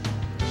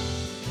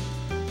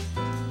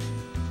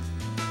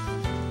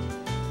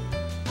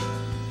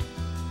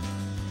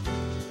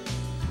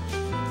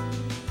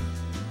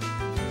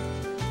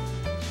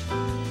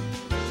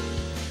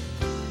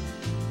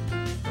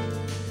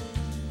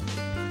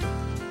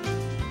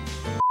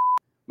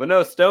 But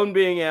no, Stone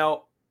being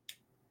out,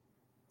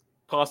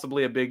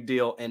 possibly a big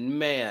deal. And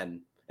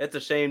man, it's a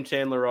shame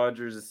Chandler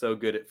Rogers is so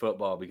good at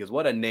football, because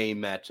what a name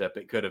matchup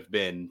it could have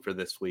been for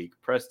this week.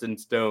 Preston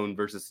Stone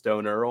versus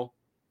Stone Earl.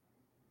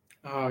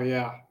 Oh,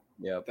 yeah.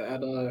 Yep. That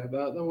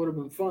would have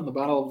been fun. The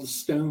Battle of the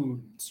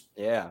Stones.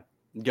 Yeah.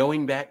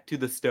 Going back to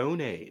the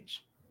Stone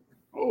Age.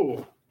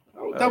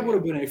 That would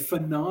have been a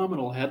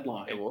phenomenal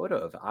headline. It would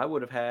have. I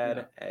would have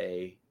had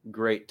a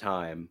great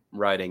time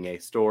writing a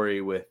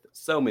story with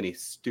so many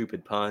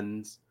stupid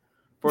puns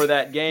for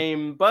that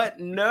game. But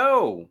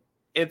no,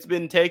 it's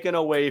been taken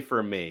away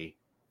from me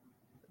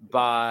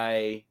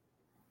by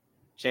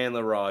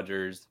Chandler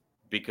Rogers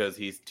because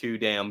he's too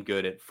damn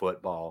good at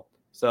football.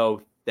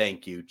 So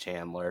thank you,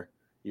 Chandler.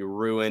 You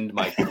ruined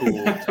my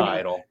cool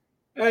title.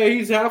 Hey,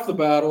 he's half the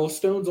battle.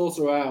 Stone's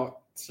also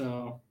out.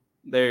 So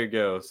there you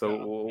go.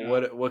 So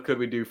what could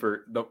we do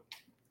for the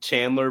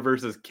Chandler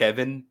versus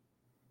Kevin?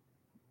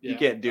 You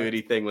can't do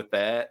anything with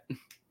that.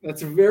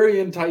 That's very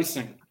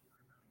enticing.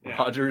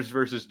 Rogers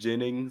versus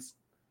Jennings.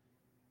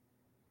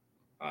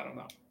 I don't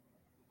know.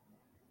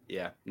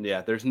 Yeah.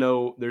 There's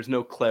no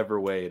clever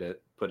way to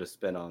put a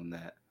spin on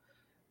that.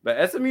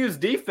 But SMU's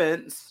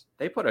defense,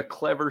 they put a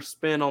clever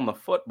spin on the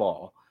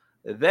football.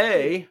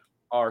 They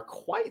are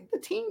quite the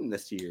team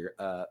this year.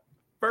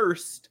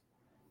 First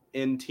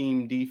in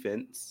team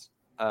defense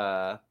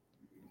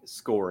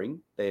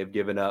scoring. They have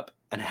given up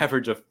an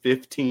average of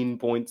 15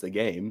 points a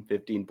game,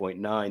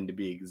 15.9 to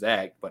be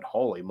exact. But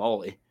holy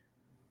moly,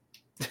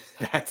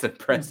 that's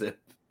impressive.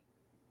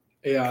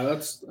 Yeah,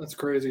 that's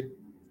crazy.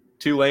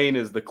 Tulane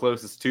is the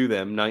closest to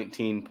them,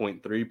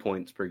 19.3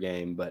 points per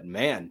game. But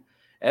man,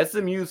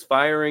 SMU's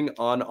firing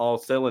on all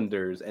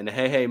cylinders. And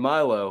hey,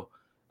 Milo,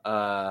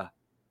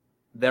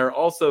 they're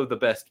also the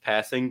best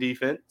passing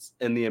defense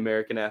in the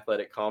American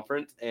Athletic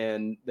Conference,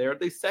 and they're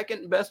the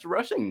second best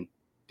rushing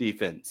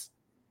defense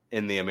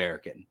in the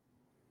American.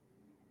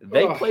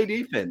 They play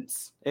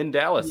defense in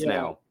Dallas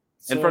now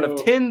in front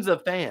of tens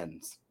of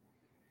fans.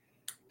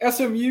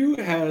 SMU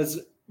has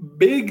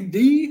Big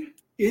D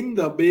in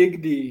the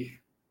Big D.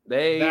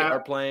 They are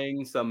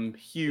playing some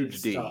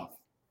huge D. Tough.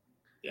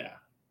 Yeah.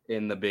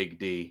 In the Big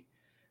D.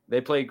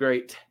 They play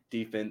great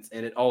defense,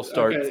 and it all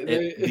starts at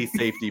the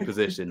safety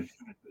position.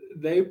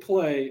 They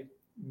play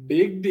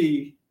Big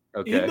D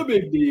in the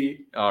Big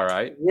D. All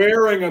right.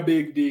 Wearing a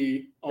Big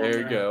D. There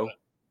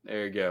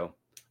you go.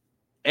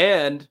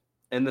 And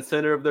in the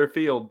center of their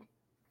field,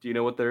 do you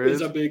know what there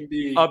is? A Big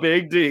D. A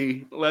Big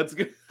D. Let's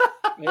go.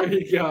 There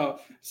you go.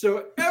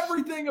 So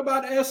everything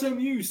about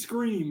SMU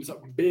screams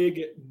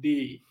Big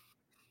D.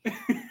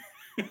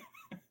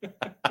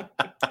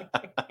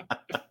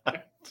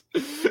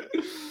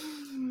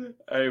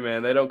 Hey,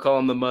 man, they don't call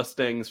them the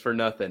Mustangs for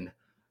nothing.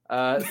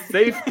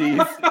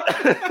 Safeties.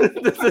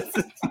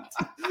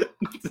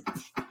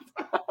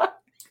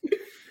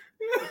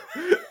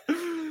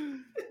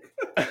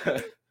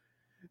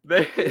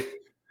 they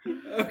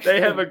Okay.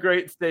 they have a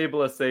great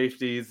stable of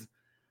safeties.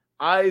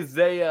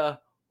 Isaiah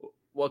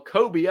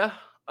Wacobia,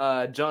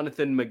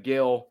 Jonathan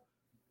McGill,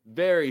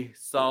 very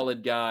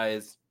solid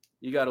guys.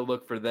 You got to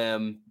look for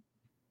them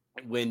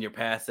when you're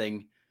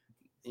passing.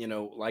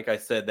 Like I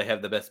said, they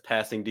have the best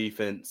passing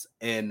defense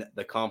in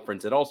the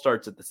conference. It all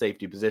starts at the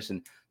safety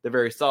position. They're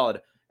very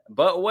solid.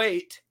 But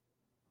wait,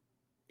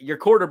 your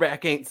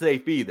quarterback ain't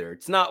safe either.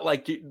 It's not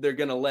like they're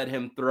going to let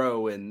him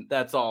throw and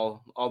that's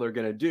all they're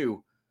going to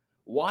do.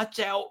 Watch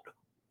out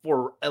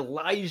for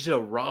Elijah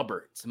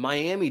Roberts,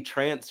 Miami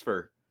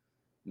transfer.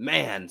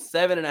 Man,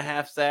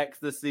 7.5 sacks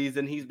this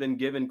season. He's been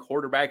giving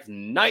quarterbacks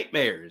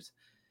nightmares.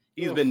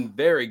 He's been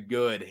very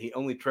good. He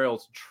only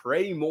trails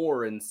Trey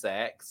Moore in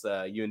sacks.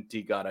 UNT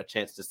got a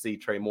chance to see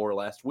Trey Moore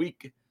last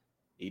week.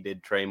 He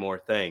did Trey Moore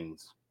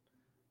things.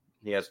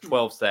 He has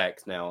 12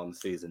 sacks now on the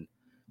season,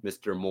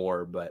 Mr.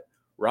 Moore. But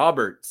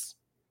Roberts,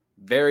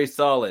 very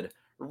solid.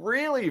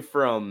 Really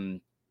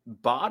from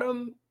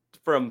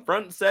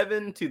front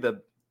seven to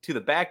the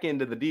back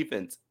end of the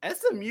defense.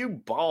 SMU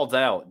balls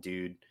out,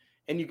 dude.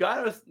 And you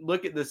got to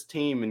look at this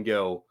team and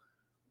go,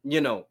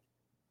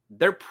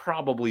 they're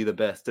probably the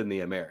best in the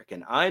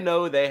American. I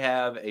know they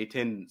have a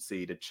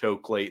tendency to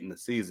choke late in the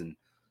season,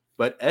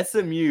 but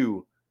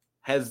SMU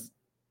has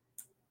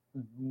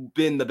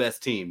been the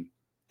best team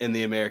in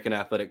the American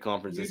Athletic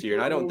Conference this year.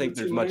 And I don't think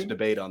there's much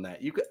debate on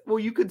that. You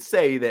could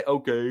say that,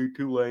 okay,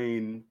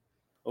 Tulane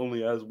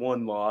only has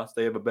one loss.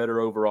 They have a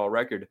better overall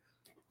record.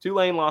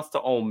 Tulane lost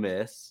to Ole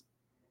Miss.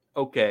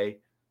 Okay,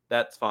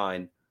 that's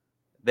fine.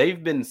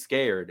 They've been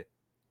scared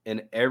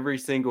in every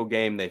single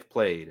game they've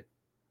played,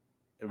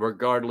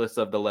 regardless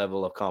of the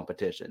level of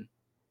competition.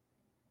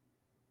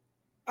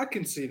 I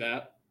can see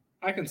that.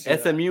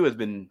 SMU has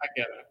been I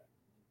get it.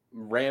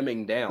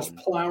 ramming down. Just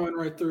plowing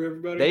right through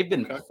everybody. They've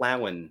been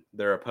plowing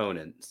their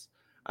opponents.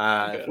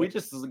 If we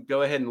just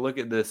go ahead and look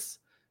at this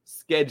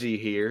schedule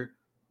here,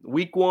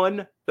 week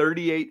 1,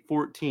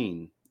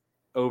 38-14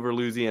 over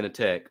Louisiana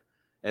Tech.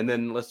 And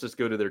then let's just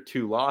go to their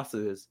 2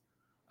 losses.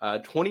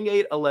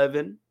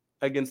 28-11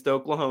 against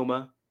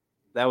Oklahoma.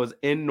 That was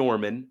in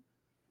Norman.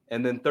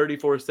 And then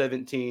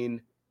 34-17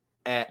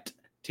 at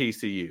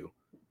TCU.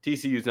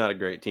 TCU's not a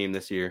great team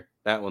this year.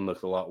 That one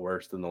looks a lot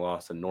worse than the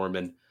loss in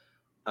Norman.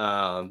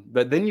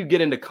 But then you get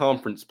into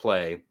conference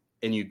play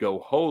and you go,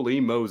 holy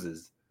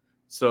Moses.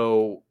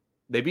 So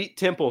they beat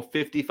Temple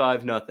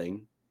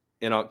 55-0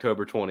 in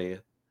October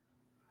 20th.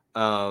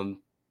 And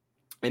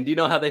do you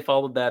know how they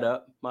followed that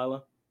up,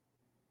 Milo?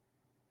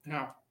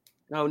 No.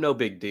 No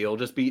big deal.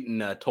 Just beating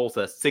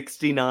Tulsa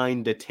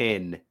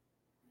 69-10.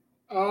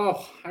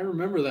 Oh, I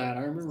remember that.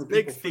 I remember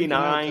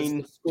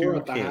 69 the score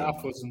at the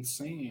half was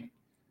insane.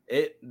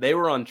 They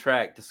were on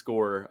track to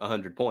score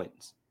 100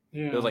 points.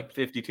 Yeah. It was like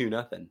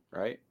 52-0,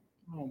 right?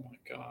 Oh my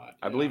God.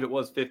 I believe it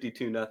was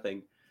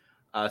 52-0.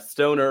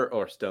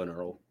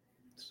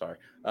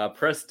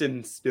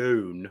 Preston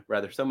Stone,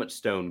 rather, so much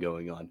Stone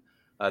going on.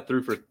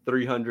 Threw for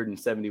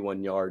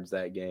 371 yards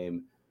that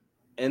game.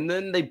 And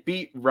then they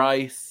beat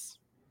Rice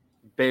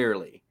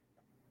barely.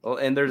 Well,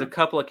 and there's a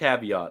couple of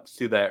caveats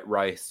to that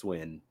Rice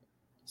win.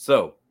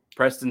 So,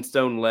 Preston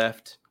Stone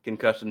left,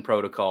 concussion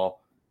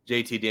protocol.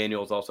 JT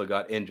Daniels also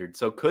got injured.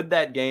 So, could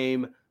that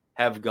game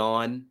have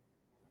gone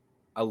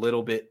a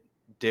little bit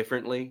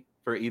differently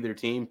for either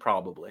team?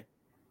 Probably.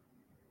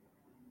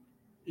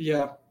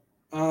 Yeah.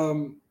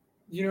 I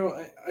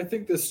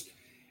think this,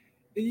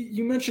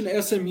 you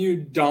mentioned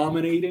SMU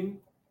dominating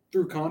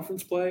through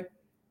conference play.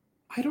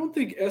 I don't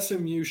think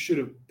SMU should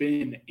have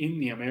been in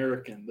the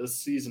American this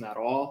season at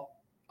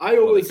all.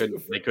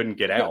 They couldn't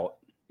get out.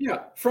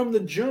 Yeah, from the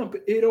jump,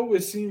 it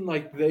always seemed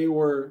like they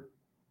were.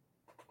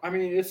 I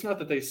mean, it's not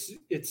that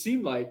it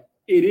seemed like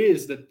it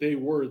is that they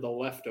were the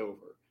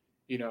leftover.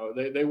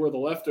 They were the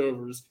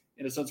leftovers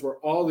in a sense where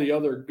all the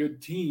other good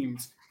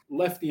teams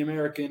left the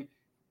American.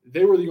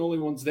 They were the only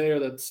ones there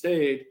that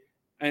stayed.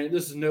 And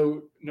this is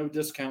no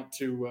discount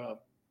to,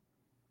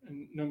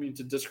 no mean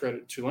to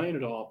discredit Tulane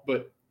at all,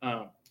 but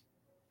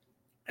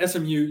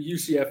SMU,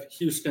 UCF,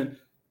 Houston,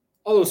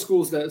 all those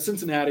schools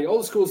Cincinnati, all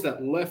the schools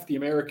that left the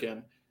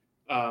American,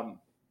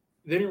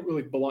 they didn't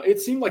really belong. It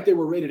seemed like they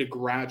were ready to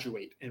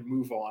graduate and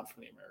move on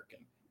from the American,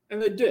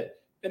 and they did.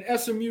 And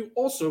SMU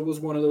also was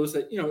one of those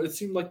that, it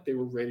seemed like they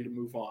were ready to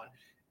move on.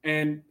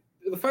 And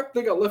the fact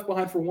they got left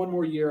behind for one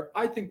more year,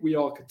 I think we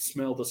all could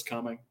smell this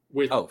coming.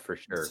 For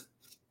sure.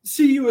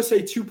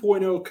 CUSA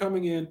 2.0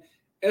 coming in,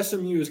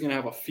 SMU is going to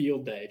have a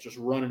field day just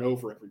running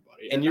over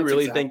everybody. And you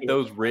really think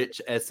those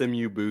rich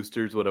SMU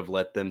boosters would have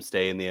let them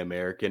stay in the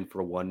American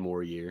for one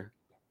more year?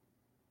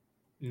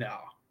 No.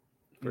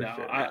 Sure.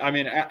 I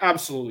mean,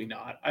 absolutely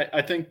not.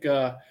 I think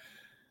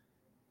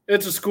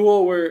it's a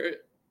school where,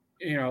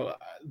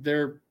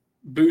 their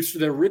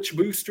rich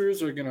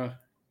boosters are going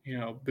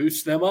to,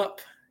 boost them up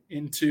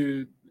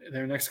into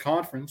their next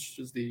conference,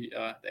 which is the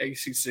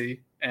ACC.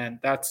 And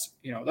that's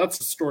a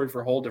story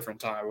for a whole different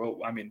time. Well,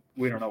 I mean,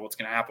 we don't know what's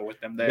going to happen with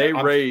them there. They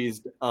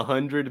raised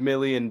 $100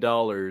 million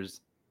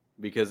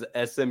because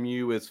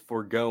SMU is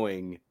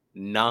foregoing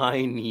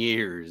 9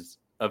 years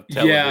of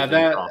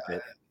television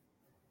profit.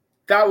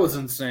 That was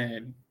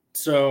insane.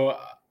 So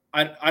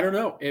I don't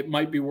know. It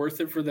might be worth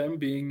it for them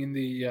being in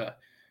the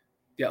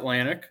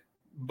Atlantic,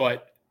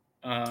 but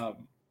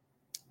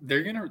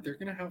they're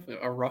gonna have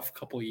a rough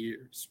couple of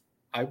years.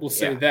 I will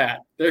say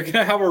that they're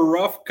gonna have a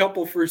rough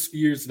couple first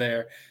years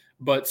there,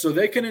 but so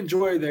they can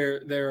enjoy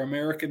their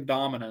American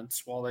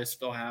dominance while they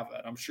still have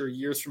it. I'm sure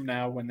years from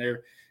now, when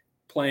they're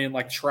playing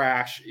like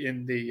trash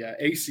in the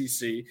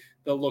ACC,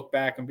 they'll look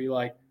back and be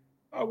like,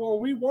 "Oh well,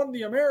 we won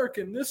the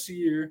American this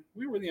year.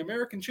 We were the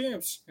American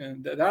champs,"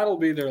 and that'll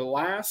be their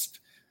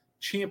last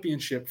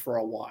championship for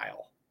a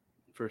while.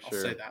 For sure,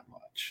 I'll say that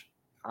much.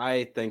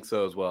 I think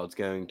so as well. It's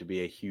going to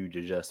be a huge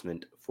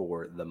adjustment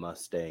for the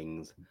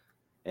Mustangs.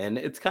 And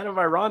it's kind of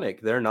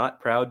ironic. They're not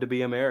proud to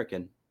be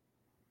American.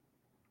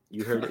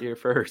 You heard it here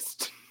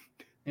first.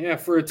 Yeah,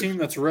 for a team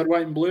that's red,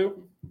 white, and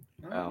blue,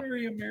 not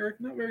very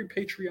American, not very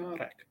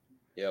patriotic.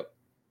 Yep.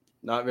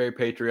 Not very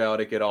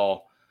patriotic at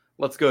all.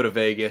 Let's go to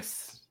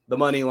Vegas. The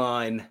money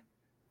line.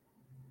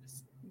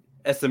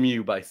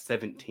 SMU by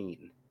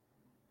 17.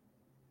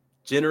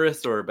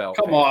 Generous or about?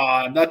 Come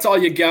on. That's all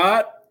you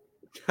got?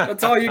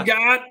 That's all you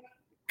got?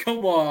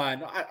 Come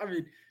on. I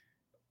mean,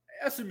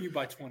 SMU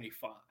by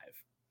 25.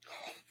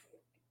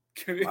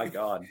 My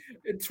God.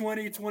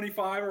 20,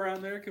 25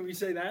 around there. Can we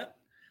say that?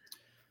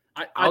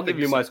 I'll give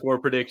you my score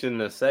prediction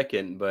in a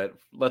second, but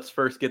let's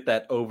first get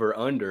that over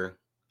under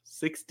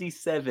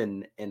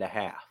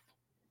 67.5.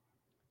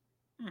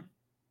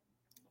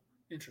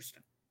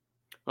 Interesting.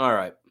 All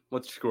right.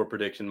 What's your score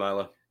prediction,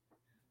 Milo?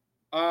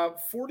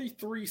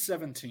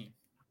 43-17.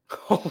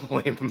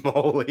 Holy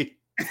moly.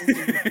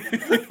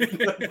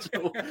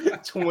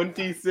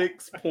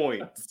 26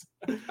 points.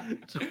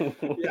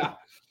 Yeah.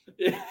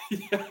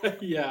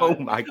 Oh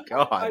my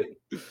God.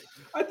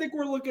 I think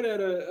we're looking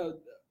at a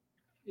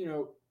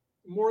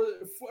more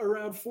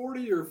around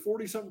 40 or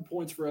 40 something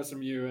points for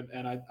SMU,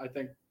 and I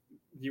think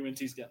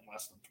UNT's getting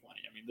less than 20.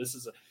 I mean, this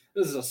is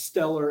a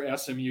stellar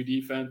SMU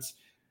defense,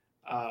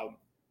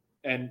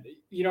 and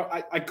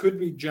I could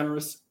be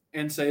generous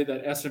and say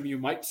that SMU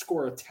might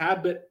score a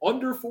tad bit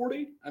under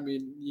 40. I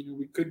mean,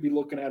 we could be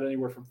looking at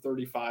anywhere from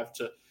 35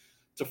 to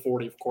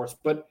 40, of course.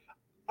 But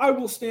I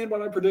will stand by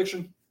my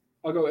prediction.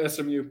 I'll go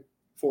SMU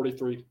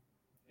 43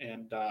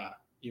 and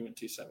UNT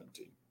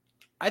 17.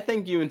 I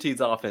think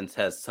UNT's offense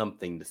has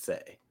something to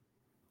say.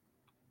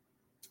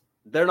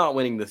 They're not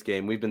winning this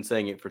game. We've been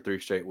saying it for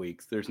 3 straight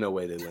weeks. There's no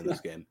way they win this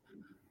game.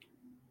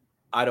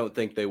 I don't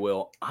think they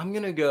will. I'm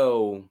going to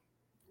go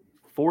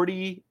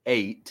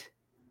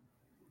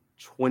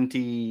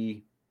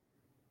 48-24.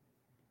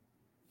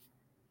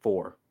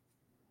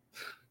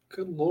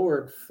 Good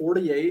Lord,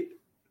 48?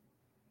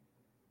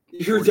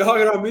 You're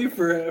dogging on me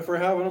for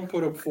having them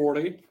put up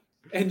 40,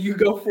 and you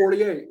go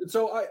 48.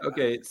 So I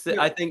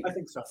think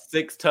so.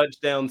 6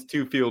 touchdowns,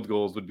 2 field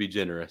goals would be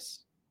generous.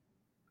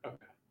 Okay.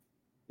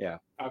 Yeah.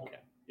 Okay.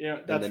 Yeah,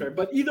 that's fair.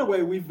 But either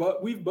way, we've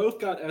both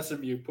got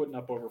SMU putting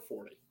up over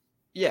 40.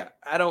 Yeah,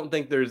 I don't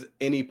think there's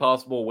any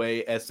possible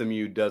way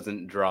SMU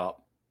doesn't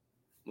drop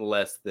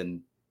less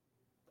than,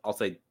 I'll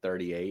say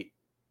 38.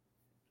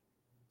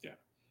 Yeah.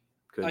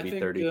 Could be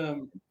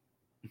 30.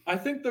 I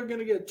think they're going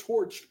to get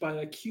torched by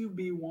a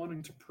QB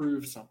wanting to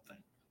prove something.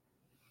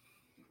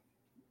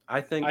 I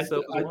think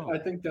so as well. I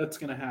think that's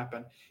going to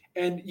happen.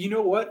 And you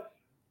know what?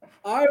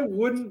 I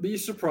wouldn't be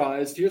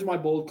surprised. Here's my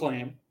bold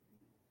claim.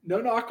 No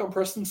knock on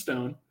Preston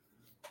Stone,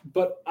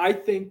 but I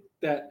think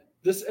that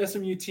this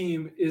SMU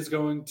team is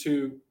going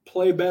to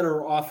play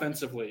better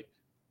offensively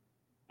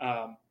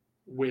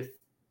with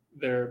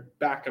their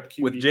backup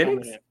QB with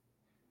Jennings coming in.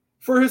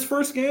 For his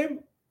first game,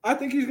 I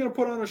think he's going to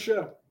put on a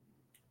show.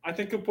 I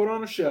think he'll put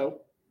on a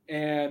show.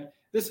 And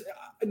this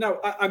 – now,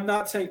 I'm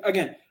not saying –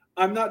 again,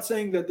 I'm not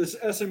saying that this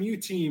SMU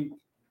team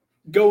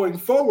going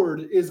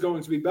forward is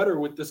going to be better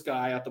with this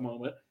guy at the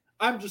moment.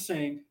 I'm just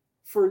saying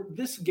for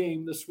this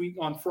game this week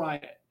on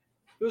Friday,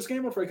 this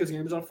game on Friday, because the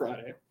game is on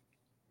Friday,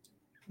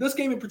 this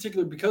game in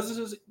particular, because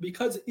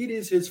it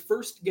is his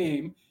first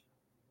game,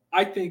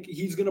 I think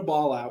he's going to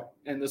ball out,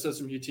 and this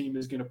SMU team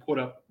is going to put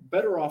up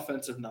better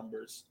offensive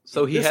numbers.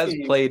 So he has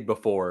played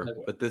before,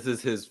 but this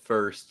is his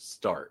first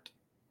start.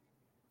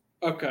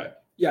 Okay.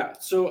 Yeah.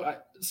 So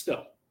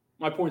still,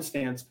 my point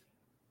stands.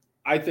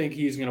 I think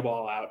he's going to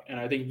ball out, and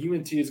I think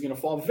UNT is going to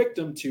fall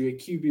victim to a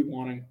QB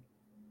wanting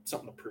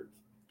something to prove.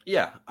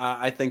 Yeah,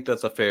 I think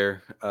that's a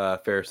fair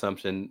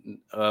assumption.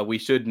 We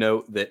should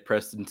note that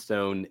Preston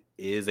Stone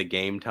is a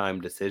game time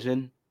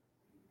decision.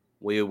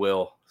 We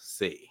will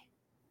see.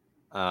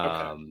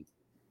 Okay.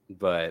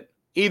 But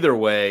either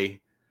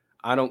way,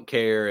 I don't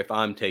care if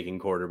I'm taking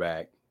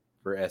quarterback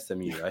for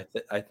SMU.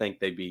 I think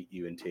they beat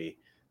UNT.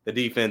 The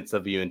defense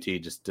of UNT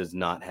just does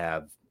not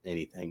have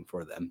anything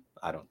for them,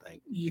 I don't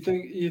think. You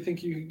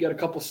think you could get a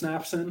couple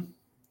snaps in?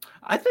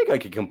 I think I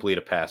could complete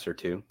a pass or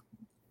two.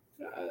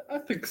 I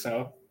think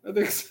so.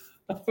 It's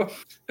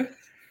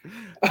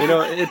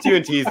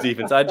UNT's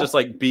defense. I'd just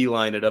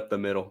beeline it up the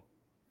middle.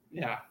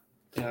 Yeah.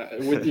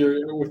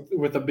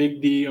 With a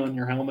big D on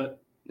your helmet.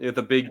 With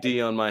a big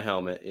D on my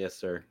helmet. Yes,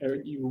 sir.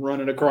 You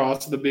running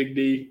across the big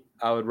D.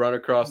 I would run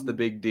across the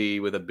big D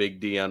with a big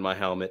D on my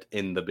helmet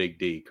in the big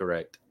D.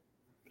 Correct.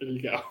 There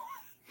you go.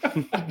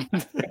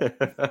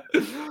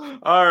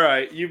 All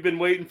right. You've been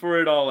waiting for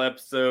it all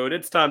episode.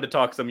 It's time to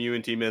talk some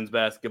UNT men's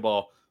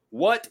basketball.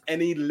 What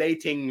an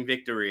elating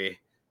victory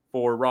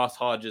for Ross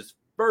Hodges'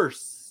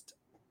 first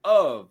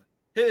of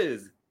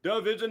his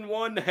Division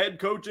I head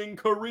coaching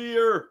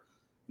career.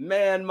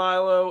 Man,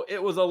 Milo,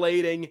 it was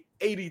elating.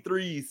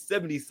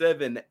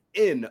 83-77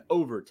 in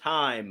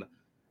overtime.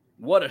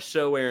 What a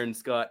show Aaron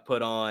Scott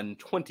put on.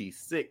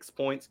 26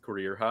 points,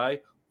 career high.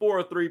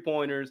 4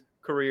 3-pointers,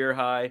 career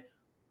high.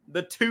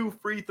 The 2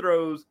 free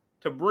throws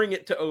to bring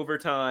it to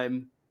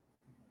overtime.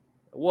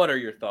 What are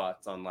your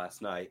thoughts on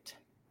last night?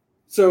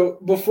 So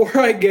before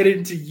I get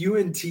into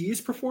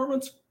UNT's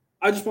performance,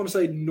 I just want to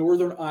say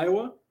Northern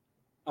Iowa,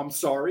 I'm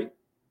sorry.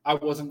 I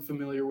wasn't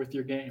familiar with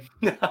your game.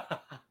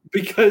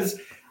 Because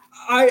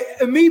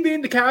me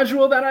being the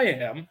casual that I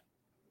am,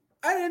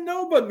 I didn't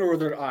know about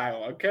Northern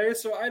Iowa, okay?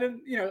 So I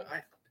didn't,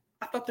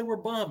 I thought they were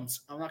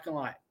bums. I'm not going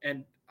to lie.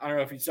 And I don't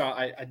know if you saw,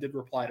 I did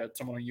reply to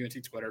someone on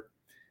UNT Twitter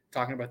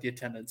talking about the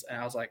attendance, and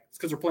I was like, it's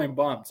because we're playing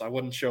bums. I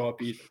wouldn't show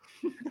up either.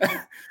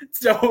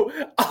 So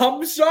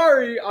I'm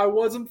sorry, I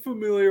wasn't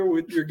familiar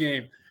with your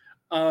game.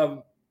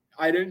 I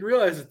didn't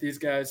realize that these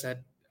guys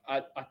had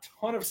a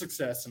ton of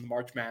success in the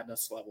March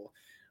Madness level.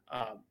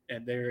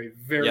 And they're a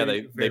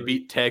very they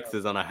beat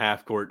Texas on a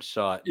half-court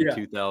shot in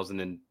 2000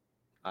 and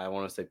I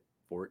want to say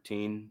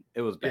 14.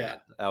 It was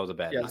bad. That was a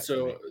bad night.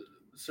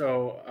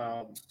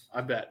 So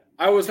I bet.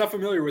 I was not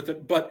familiar with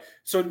it, but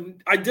so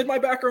I did my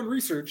background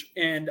research,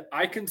 and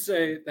I can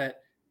say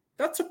that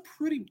that's a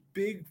pretty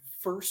big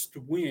first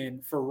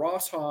win for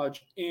Ross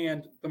Hodge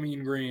and the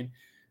Mean Green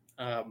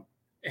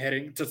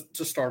heading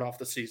to start off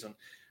the season.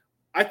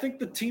 I think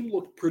the team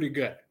looked pretty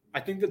good.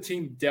 I think the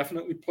team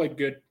definitely played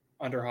good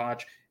under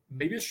Hodge.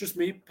 Maybe it's just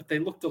me, but they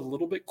looked a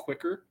little bit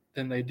quicker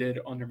than they did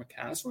under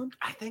McCaslin.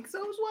 I think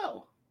so as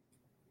well.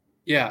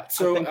 Yeah,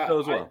 so I think so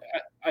as well.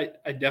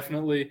 I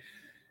definitely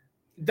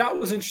 – that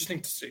was interesting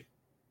to see.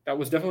 That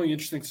was definitely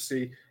interesting to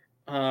see.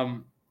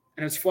 And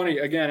it's funny,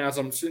 again, as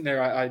I'm sitting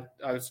there,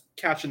 I was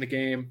catching the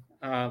game.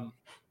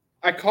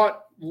 I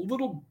caught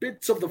little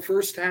bits of the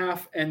first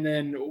half, and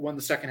then when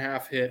the second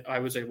half hit, I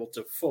was able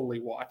to fully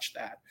watch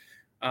that.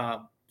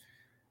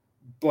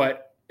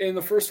 But in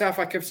the first half,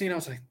 I kept seeing, I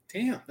was like,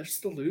 damn, they're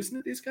still losing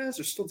it. These guys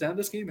are still down.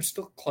 This game is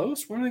still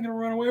close. When are they going to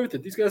run away with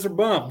it? These guys are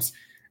bums.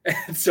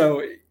 And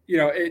so,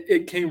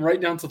 it came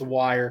right down to the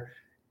wire,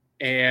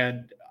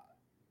 and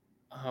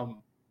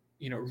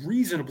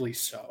reasonably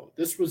so.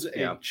 This was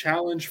a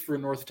challenge for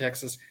North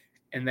Texas,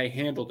 and they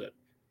handled it.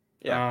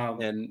 Yeah,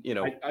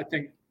 I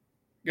think.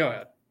 Go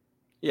ahead.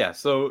 Yeah,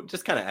 so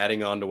just kind of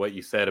adding on to what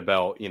you said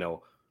about,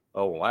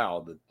 oh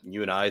wow, the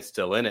UNI is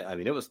still in it. I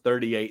mean, it was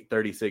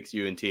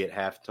 38-36 UNT at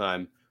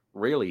halftime.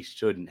 Really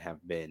shouldn't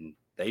have been.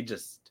 They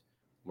just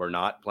were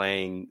not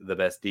playing the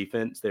best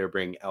defense. They were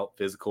bringing out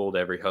physical.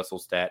 Every hustle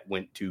stat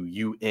went to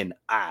UNI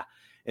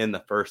in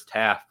the first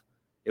half.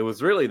 It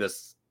was really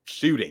this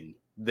shooting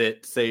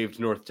that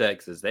saved North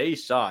Texas. They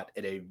shot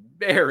at a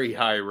very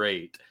high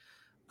rate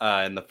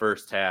in the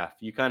first half.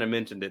 You kind of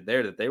mentioned it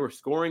there that they were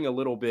scoring a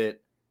little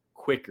bit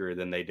quicker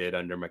than they did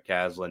under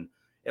McCaslin.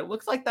 It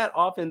looks like that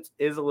offense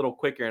is a little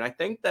quicker, and I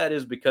think that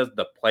is because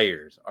the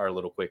players are a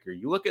little quicker.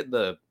 You look at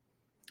the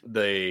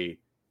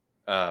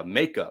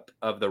makeup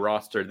of the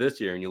roster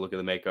this year, and you look at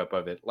the makeup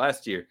of it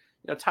last year.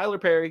 Tyler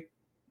Perry,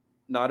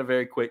 not a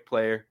very quick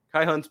player.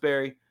 Kai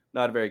Huntsberry,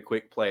 not a very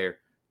quick player.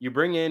 You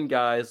bring in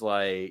guys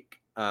like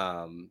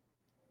John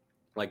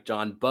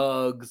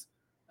Buggs,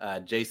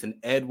 Jason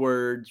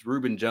Edwards,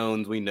 Reuben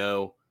Jones, we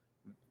know,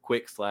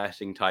 quick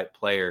slashing type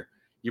player.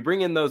 You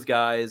bring in those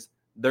guys,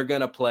 they're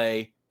going to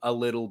play a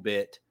little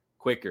bit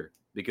quicker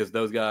because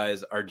those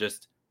guys are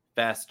just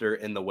faster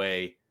in the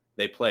way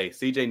they play.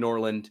 CJ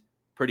Norland,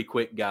 pretty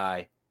quick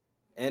guy.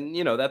 And,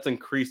 that's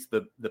increased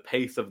the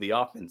pace of the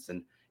offense.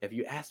 And if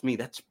you ask me,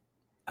 that's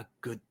a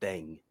good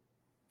thing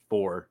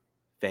for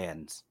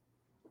fans.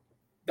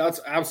 That's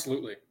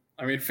absolutely.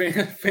 I mean,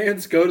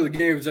 fans go to the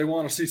games. They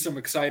want to see some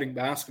exciting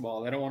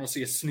basketball. They don't want to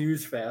see a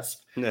snooze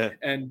fest. Yeah.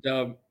 And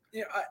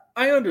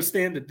I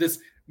understand that this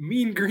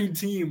Mean Green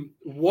team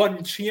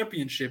won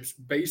championships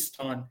based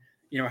on,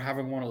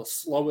 having one of the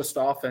slowest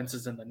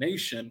offenses in the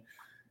nation.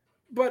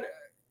 But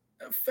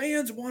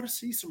fans want to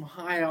see some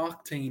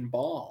high-octane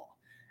ball.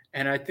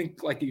 And I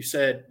think, like you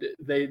said,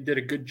 they did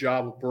a good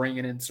job of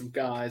bringing in some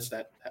guys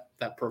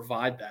that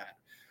provide that.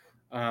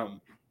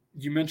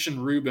 You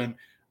mentioned Reuben.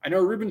 I know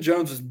Reuben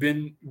Jones has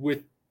been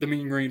with the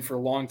Mean Green for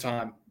a long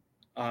time.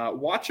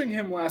 Watching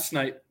him last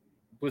night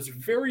was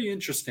very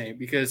interesting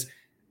because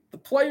the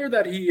player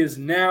that he is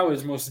now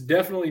is most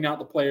definitely not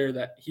the player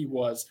that he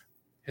was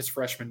his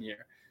freshman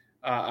year.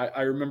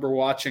 I remember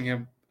watching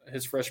him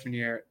his freshman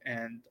year,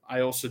 and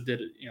I also did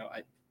it.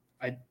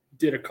 I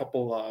did a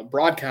couple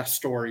broadcast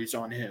stories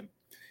on him,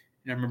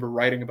 and I remember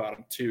writing about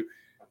him too.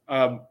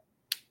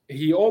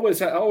 He always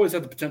had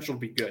the potential to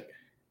be good,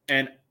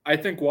 and I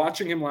think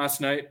watching him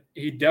last night,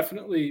 he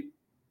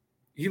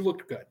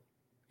looked good.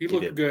 He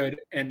looked good,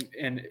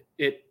 and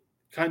it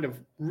kind of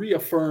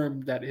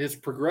reaffirmed that his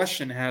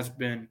progression has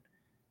been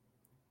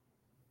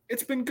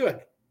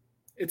good.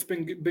 It's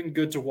been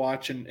good to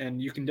watch,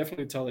 and you can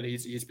definitely tell that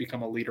he's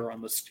become a leader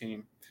on this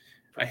team.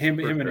 Him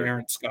and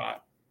Aaron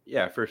Scott.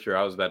 Yeah, for sure.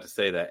 I was about to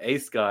say that A.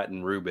 Scott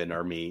and Ruben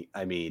are me.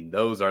 I mean,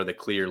 those are the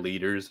clear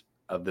leaders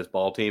of this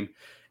ball team.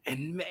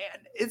 And man,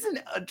 isn't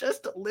it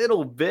just a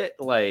little bit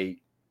like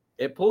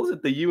it pulls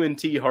at the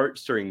UNT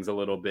heartstrings a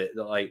little bit?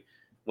 Like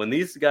when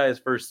these guys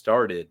first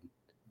started,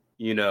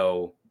 you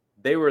know,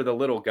 they were the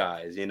little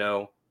guys, you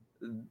know,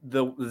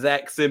 the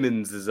Zach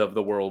Simmonses of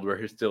the world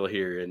were still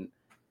here, and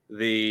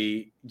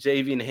the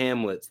Javian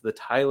Hamlets, the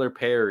Tyler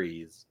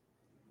Perrys.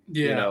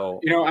 Yeah,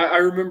 I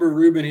remember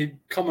Ruben. He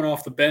coming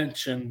off the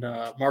bench in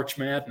March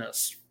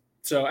Madness.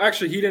 So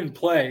actually, he didn't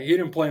play. He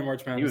didn't play in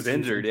March Madness. He was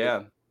injured.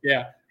 Yeah.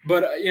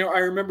 But I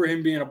remember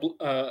him being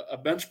a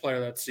bench player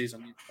that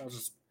season. That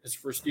was his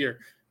first year.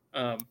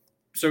 So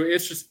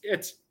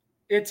it's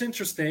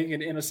interesting,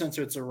 and in a sense,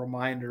 it's a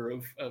reminder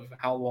of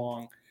how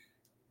long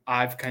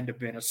I've kind of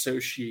been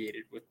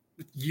associated with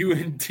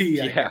UNT.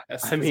 I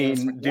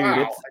mean, dude,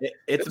 wow,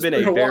 it's been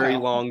a very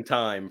long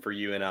time for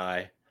you and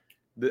I.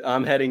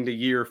 I'm heading to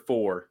year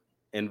 4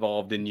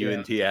 involved in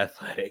UNT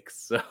athletics.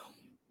 So,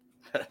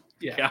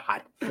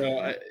 God,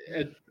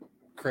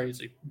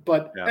 crazy.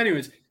 But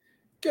anyways,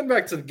 getting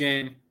back to the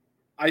game,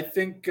 I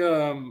think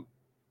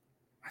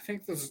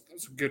this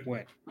is a good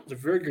win. It's a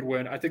very good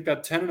win. I think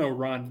that 10-0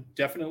 run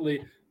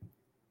definitely,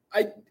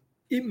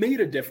 it made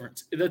a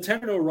difference. The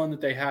 10-0 run that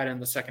they had in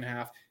the second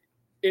half,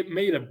 it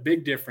made a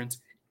big difference.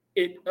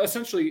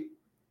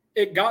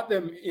 It got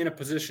them in a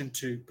position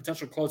to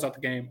potentially close out the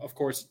game. Of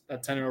course,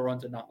 that 10-0 run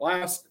did not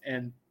last,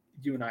 and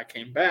UNI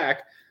came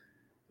back,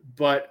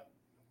 but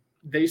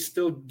they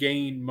still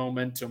gained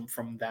momentum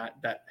from that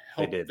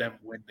helped them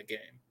win the game.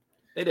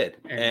 They did.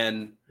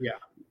 And it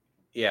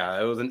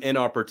was an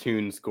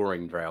inopportune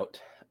scoring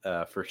drought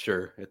for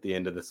sure at the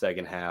end of the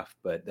second half,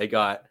 but they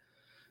got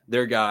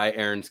their guy,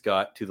 Aaron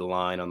Scott, to the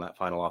line on that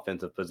final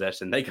offensive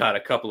possession. They got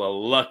a couple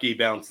of lucky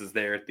bounces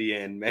there at the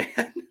end, man.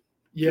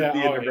 Yeah. At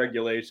the end of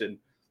regulation.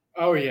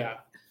 Oh yeah.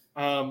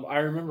 I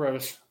remember I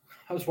was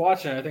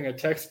watching. I think I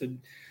texted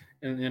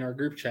in our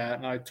group chat,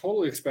 and I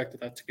totally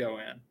expected that to go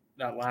in,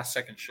 that last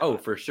second shot. Oh,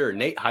 for sure.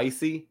 Nate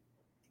Heisey,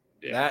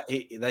 that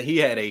he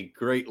had a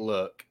great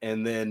look,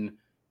 and then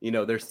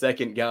their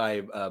second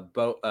guy,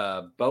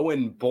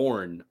 Bowen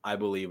Bourne, I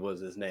believe was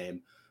his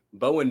name.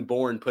 Bowen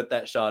Bourne put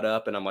that shot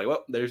up, and I'm like,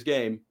 well, there's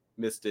game.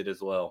 Missed it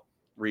as well.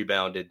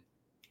 Rebounded.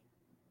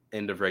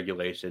 End of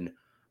regulation.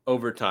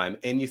 Overtime.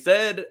 And you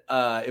said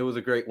it was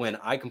a great win.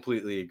 I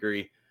completely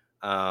agree.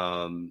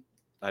 I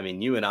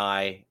mean,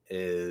 UNI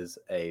is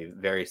a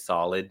very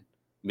solid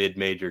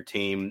mid-major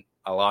team.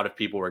 A lot of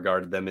people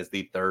regarded them as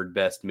the third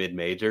best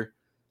mid-major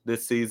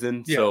this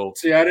season. Yeah. So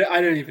see, I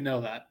didn't even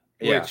know that,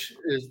 which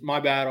is my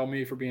bad on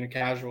me for being a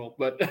casual,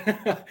 but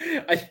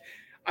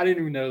I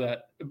didn't even know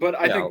that. But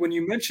I think when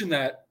you mention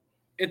that,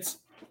 it's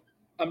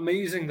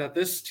amazing that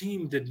this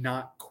team did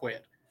not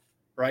quit,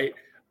 right?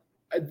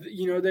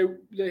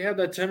 They had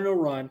that 10-0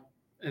 run,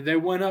 and they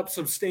went up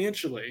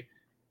substantially,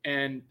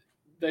 and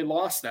they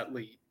lost that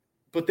lead,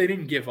 but they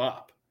didn't give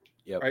up.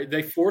 Yep. Right?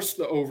 They forced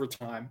the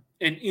overtime,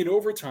 and in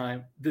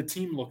overtime, the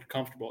team looked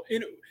comfortable.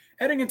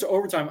 Heading into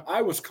overtime,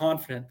 I was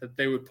confident that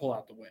they would pull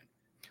out the win.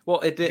 Well,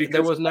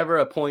 there was never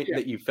a point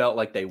that you felt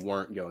like they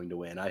weren't going to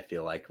win. I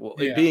feel like,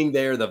 being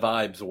there, the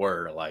vibes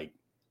were like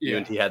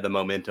UNT had the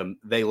momentum.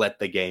 They let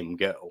the game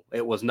go.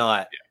 It was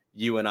not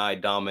UNI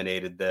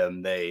dominated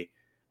them. They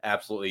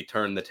absolutely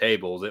turned the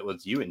tables. It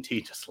was UNT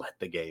just let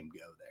the game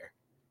go there.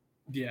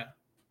 Yeah.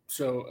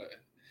 So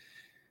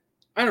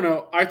I don't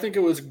know. I think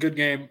it was a good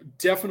game.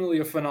 Definitely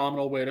a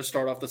phenomenal way to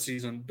start off the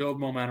season, build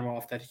momentum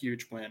off that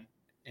huge win,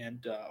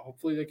 and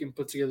hopefully they can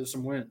put together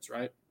some wins,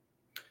 right?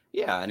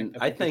 Yeah, and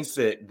I think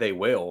that they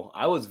will.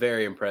 I was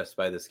very impressed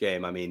by this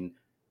game. I mean,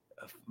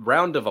 a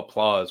round of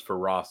applause for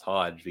Ross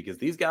Hodge, because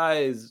these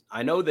guys,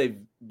 I know they've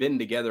been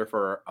together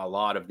for a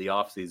lot of the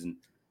offseason,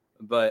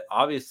 but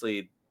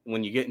obviously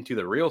when you get into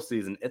the real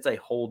season, it's a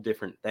whole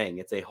different thing.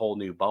 It's a whole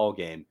new ball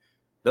game.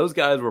 Those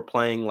guys were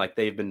playing like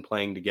they've been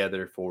playing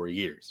together for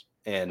years,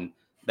 and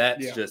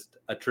that's just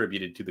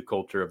attributed to the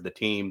culture of the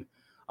team.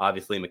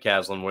 Obviously,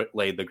 McCaslin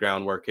laid the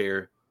groundwork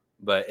here,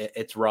 but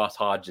it's Ross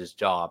Hodge's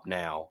job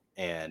now,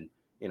 and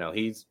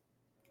he's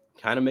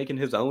kind of making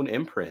his own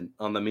imprint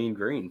on the Mean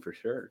Green for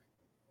sure.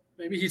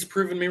 Maybe he's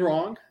proven me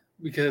wrong,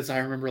 because I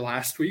remember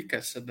last week I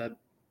said that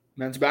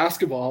men's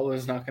basketball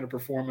is not going to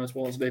perform as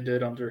well as they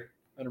did under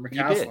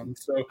McCaslin.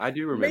 So I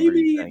do remember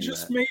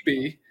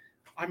maybe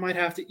I might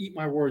have to eat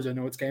my words. I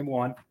know it's game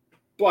 1,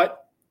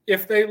 but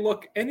if they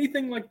look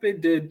anything like they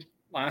did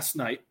last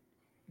night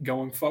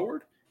going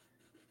forward,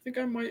 I think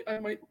I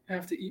might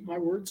have to eat my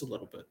words a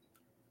little bit.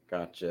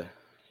 Gotcha.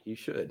 You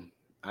should.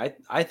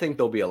 I think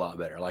they'll be a lot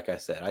better. Like I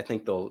said, I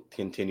think they'll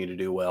continue to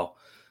do well.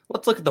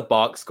 Let's look at the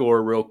box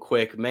score real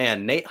quick.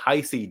 Man, Nate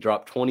Heisey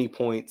dropped 20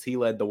 points. He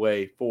led the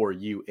way for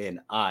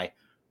UNI.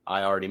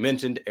 I already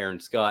mentioned Aaron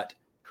Scott,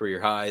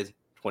 career highs,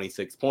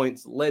 26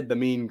 points, led the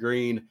Mean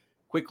Green,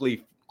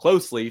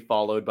 closely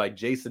followed by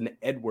Jason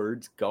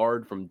Edwards,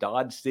 guard from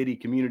Dodge City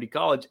Community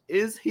College.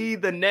 Is he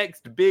the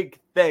next big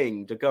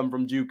thing to come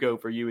from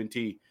JUCO for UNT?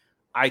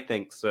 I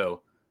think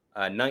so.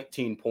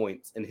 19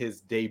 points in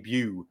his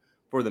debut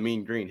for the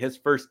Mean Green. His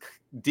first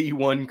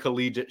D1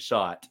 collegiate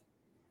shot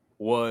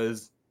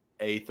was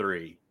a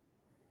 3.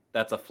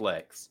 That's a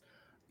flex.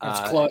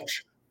 That's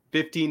clutch.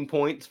 15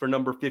 points for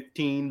number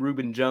 15,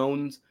 Reuben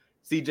Jones.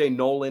 CJ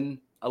Nolan,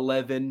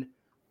 11.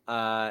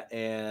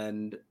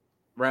 And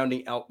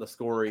rounding out the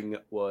scoring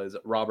was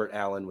Robert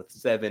Allen with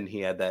 7. He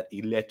had that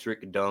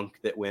electric dunk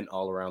that went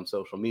all around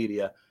social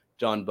media.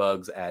 John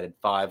Buggs added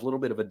 5. A little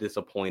bit of a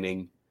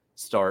disappointing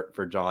start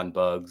for John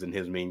Buggs in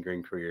his Mean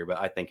Green career, but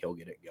I think he'll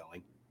get it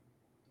going.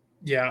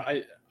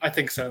 Yeah, I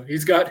think so.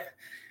 He's got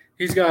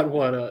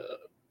what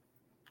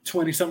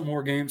 20-something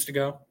more games to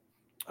go.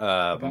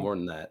 More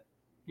than that.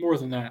 More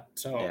than that.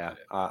 So yeah,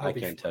 I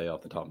can't tell you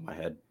off the top of my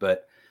head,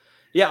 but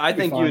yeah, I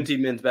think UNT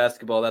men's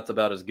basketball, that's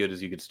about as good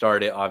as you could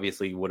start it.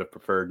 Obviously, you would have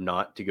preferred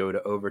not to go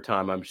to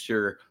overtime, I'm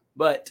sure,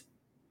 but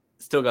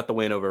still got the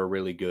win over a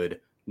really good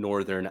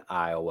Northern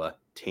Iowa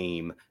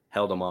team.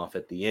 Held them off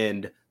at the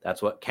end.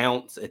 That's what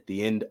counts at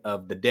the end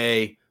of the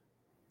day.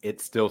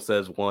 It still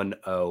says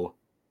 1-0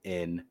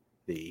 in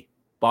the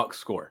box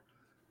score.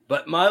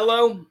 But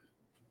Milo,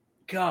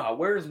 God,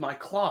 where's my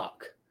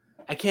clock?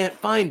 I can't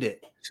find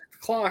it.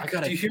 Clock.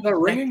 Do you hear that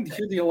ringing? Do you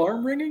hear the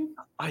alarm ringing?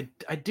 I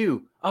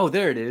do. Oh,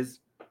 there it is.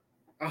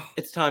 Oh.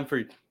 It's time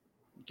for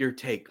your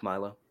take,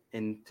 Milo,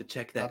 and to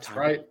check that time. That's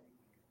right.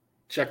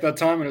 Check that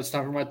time, and it's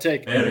time for my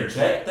take. Better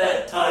check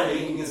that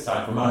timing. It's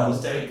time for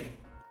Milo's take.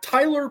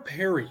 Tyler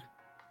Perry.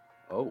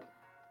 Oh.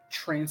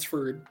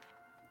 Transferred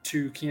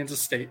to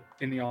Kansas State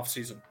in the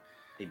offseason.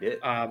 He did.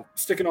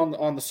 Sticking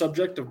on the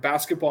subject of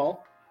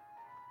basketball,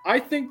 I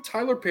think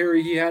Tyler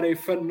Perry, he had a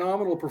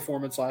phenomenal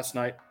performance last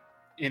night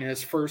in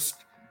his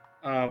first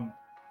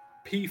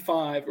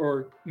P5,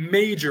 or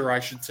major, I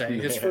should say,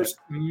 his first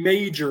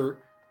major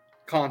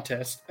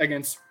contest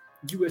against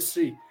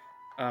USC,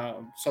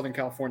 Southern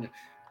California.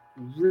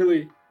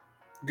 Really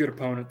good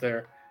opponent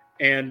there.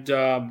 And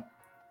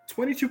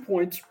 22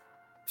 points,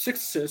 6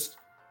 assists,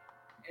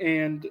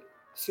 and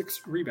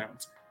 6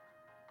 rebounds.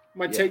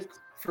 My take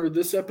for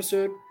this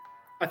episode,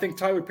 I think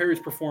Tyler Perry's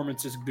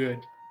performance is good.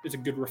 It's a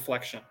good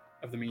reflection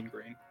of the Mean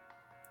Green.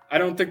 I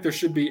don't think there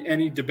should be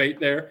any debate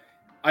there.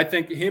 I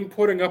think him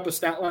putting up a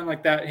stat line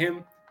like that,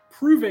 him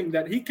proving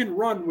that he can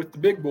run with the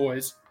big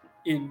boys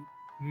in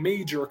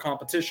major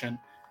competition,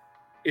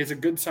 is a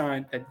good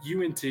sign that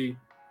UNT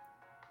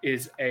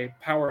is a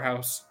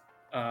powerhouse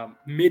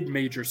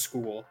mid-major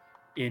school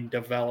in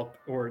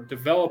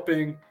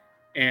developing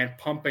and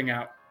pumping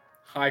out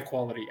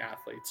high-quality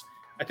athletes.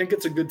 I think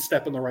it's a good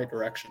step in the right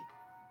direction.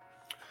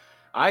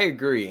 I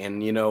agree.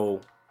 And,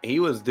 he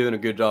was doing a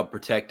good job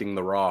protecting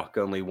the rock.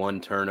 Only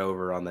 1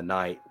 turnover on the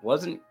night.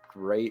 Wasn't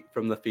great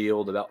from the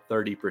field, about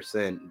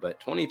 30%, but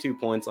 22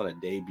 points on a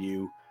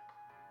debut.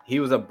 He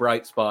was a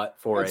bright spot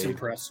for That's a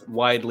impressive.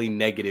 Widely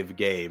negative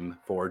game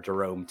for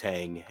Jerome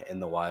Tang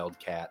and the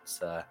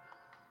Wildcats.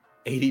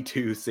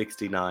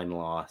 82-69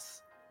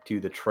 loss to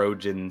the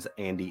Trojans.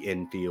 Andy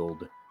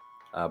Enfield.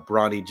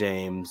 Bronny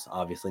James,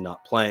 obviously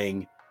not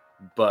playing,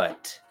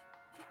 but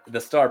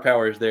the star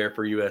power is there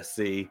for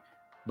USC.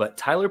 But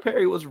Tyler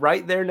Perry was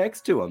right there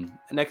next to him.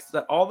 Next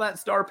to all that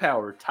star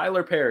power,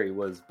 Tyler Perry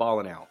was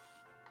balling out.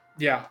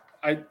 Yeah,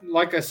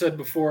 like I said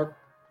before,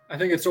 I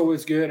think it's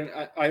always good,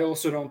 and I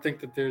also don't think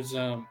that there's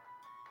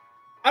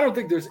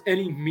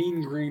any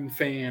Mean Green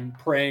fan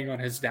preying on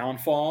his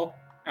downfall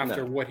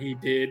after what he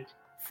did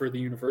for the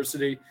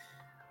university.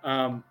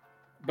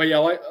 But yeah,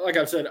 like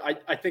I've said,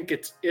 I think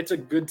it's a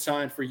good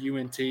sign for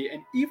UNT,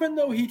 and even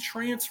though he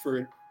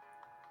transferred,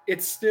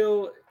 it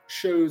still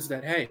shows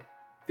that, hey,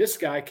 this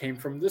guy came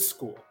from this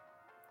school,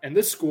 and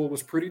this school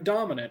was pretty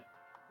dominant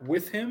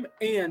with him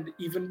and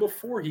even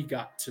before he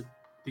got to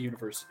the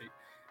university.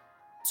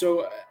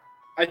 So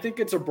I think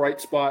it's a bright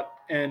spot,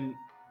 and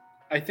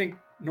I think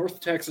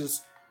North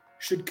Texas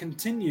should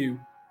continue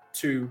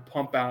to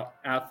pump out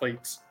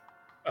athletes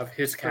of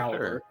his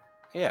caliber. Sure.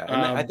 Yeah,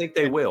 and I think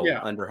they will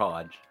under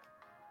Hodge.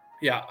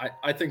 Yeah,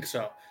 I think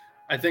so.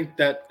 I think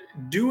that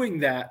doing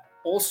that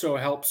also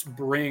helps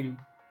bring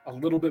a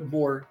little bit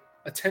more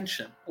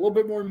attention, a little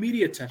bit more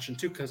media attention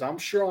too, because I'm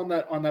sure on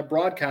that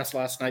broadcast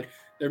last night,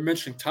 they're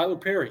mentioning Tyler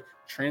Perry,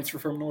 transfer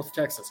from North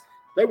Texas.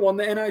 They won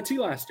the NIT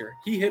last year.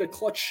 He hit a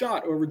clutch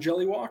shot over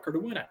Jelly Walker to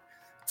win it.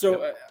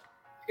 So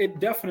it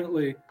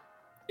definitely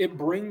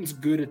brings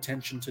good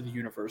attention to the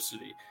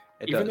university.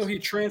 Even though he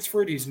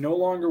transferred, he's no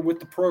longer with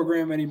the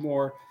program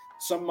anymore.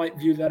 Some might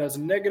view that as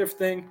a negative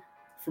thing.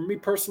 For me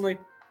personally,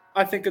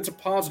 I think it's a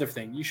positive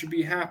thing. You should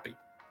be happy.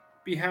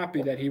 Be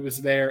happy that he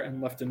was there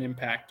and left an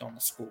impact on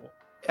the school.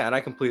 Yeah, and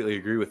I completely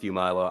agree with you,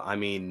 Milo. I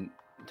mean,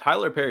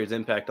 Tyler Perry's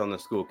impact on the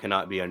school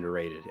cannot be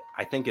underrated.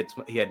 I think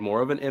he had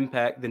more of an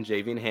impact than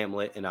Javian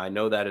Hamlet, and I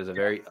know that is a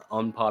very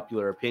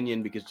unpopular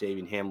opinion because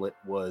Javian Hamlet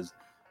was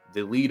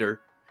the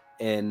leader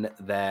in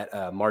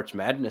that March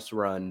Madness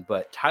run.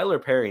 But Tyler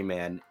Perry,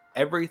 man,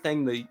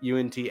 everything the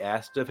UNT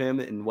asked of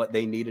him and what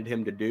they needed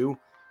him to do,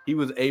 he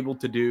was able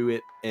to do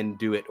it and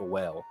do it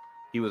well.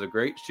 He was a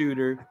great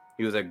shooter.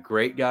 He was a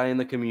great guy in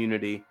the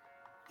community.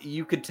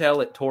 You could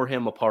tell it tore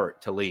him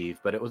apart to leave,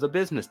 but it was a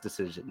business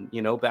decision.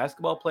 You know,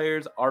 basketball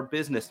players are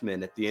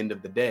businessmen at the end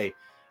of the day.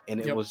 And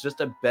it was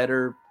just a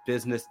better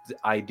business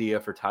idea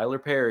for Tyler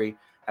Perry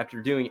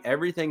after doing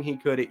everything he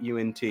could at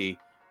UNT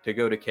to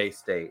go to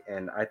K-State.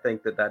 And I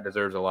think that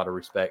deserves a lot of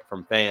respect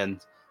from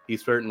fans. He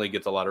certainly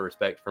gets a lot of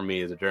respect from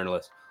me as a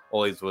journalist.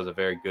 Always was a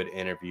very good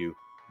interview.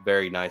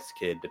 Very nice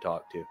kid to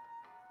talk to.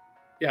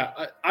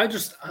 Yeah,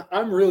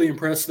 I'm really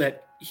impressed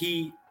that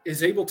he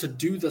is able to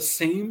do the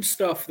same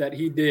stuff that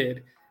he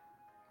did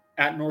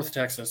at North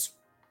Texas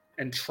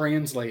and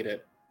translate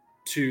it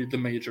to the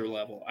major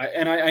level.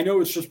 I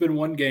know it's just been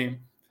one game,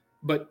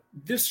 but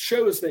this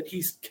shows that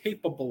he's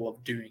capable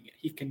of doing it.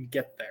 He can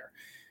get there.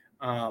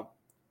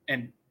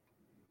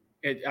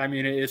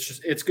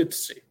 It's good to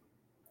see.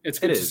 It's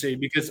good to see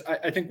because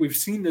I think we've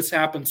seen this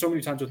happen so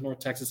many times with North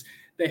Texas.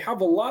 They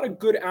have a lot of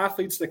good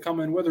athletes that come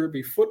in, whether it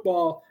be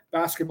football,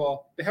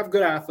 basketball. They have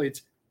good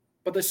athletes,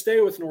 but they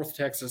stay with North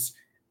Texas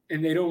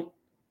and they don't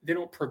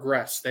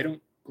progress. They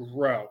don't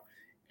grow.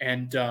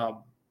 And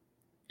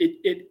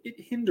it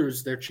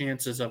hinders their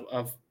chances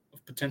of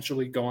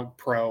potentially going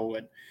pro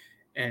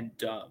and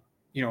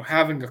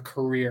having a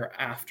career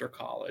after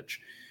college.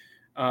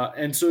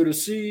 And so to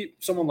see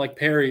someone like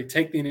Perry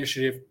take the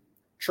initiative,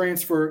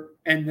 transfer,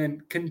 and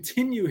then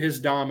continue his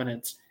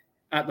dominance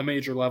at the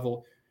major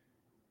level,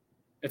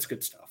 it's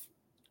good stuff.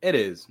 It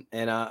is.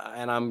 And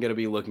I'm going to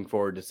be looking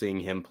forward to seeing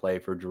him play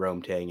for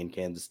Jerome Tang in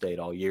Kansas State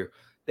all year.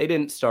 They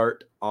didn't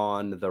start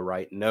on the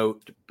right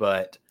note,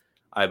 but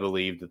I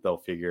believe that they'll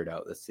figure it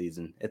out this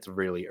season. It's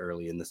really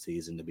early in the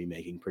season to be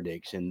making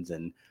predictions.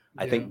 And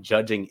I think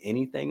judging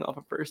anything off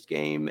a first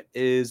game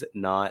is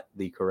not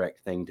the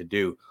correct thing to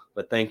do.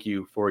 But thank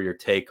you for your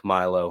take,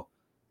 Milo.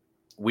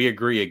 We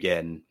agree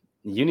again.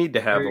 You need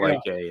to have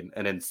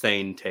an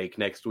insane take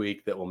next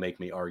week that will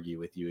make me argue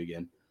with you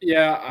again.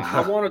 Yeah,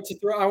 I wanted to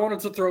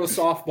throw a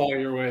softball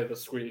your way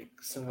this week.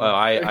 So. Well,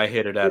 I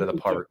hit it out of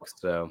the park.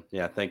 So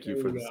yeah, thank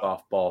you for the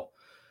softball.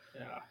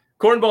 Yeah.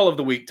 Cornball of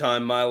the week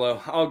time, Milo.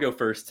 I'll go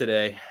first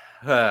today.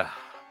 I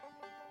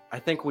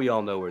think we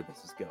all know where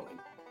this is going.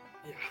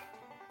 Yeah.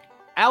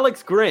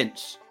 Alex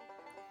Grinch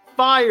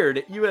fired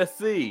at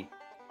USC.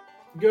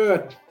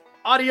 Good.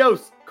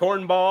 Adios,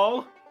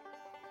 cornball.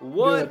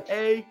 What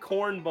a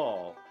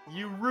cornball.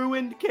 You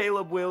ruined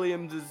Caleb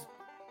Williams'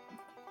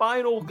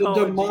 final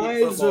college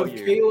demise of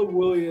year. Caleb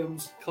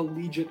Williams'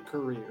 collegiate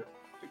career.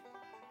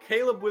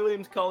 Caleb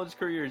Williams' college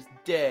career is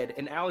dead,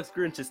 and Alex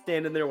Grinch is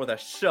standing there with a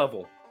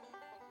shovel.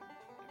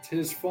 It's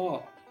his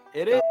fault.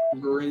 It is.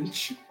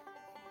 Grinch.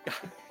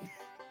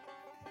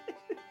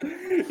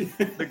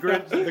 The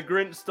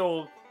Grinch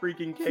stole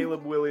freaking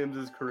Caleb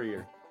Williams'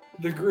 career.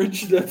 The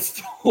Grinch that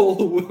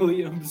stole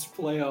Williams'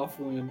 playoff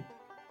win.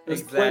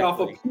 His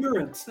playoff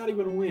appearance, not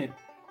even a win.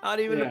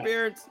 Not even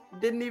appearance.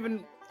 Didn't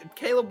even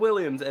Caleb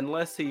Williams,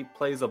 unless he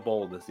plays a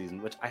bowl this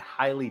season, which I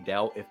highly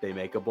doubt. If they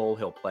make a bowl,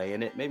 he'll play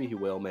in it. Maybe he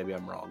will. Maybe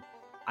I'm wrong.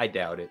 I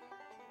doubt it.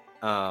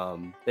 They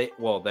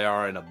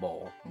are in a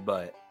bowl,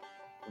 but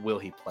will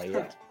he play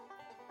it?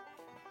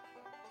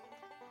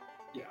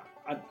 Yeah,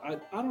 I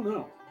don't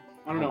know.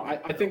 I don't know.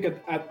 I think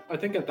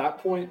at that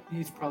point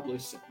he's probably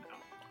sitting out.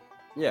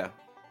 Yeah,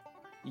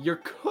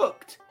 you're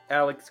cooked,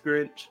 Alex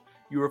Grinch.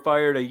 You were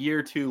fired a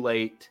year too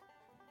late.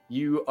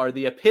 You are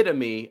the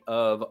epitome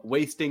of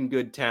wasting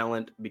good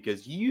talent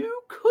because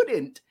you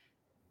couldn't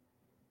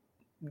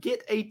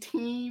get a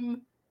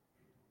team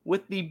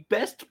with the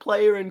best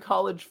player in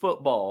college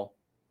football.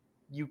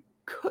 You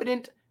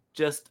couldn't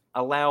just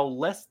allow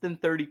less than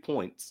 30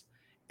 points.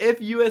 If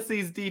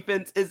USC's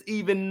defense is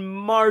even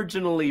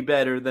marginally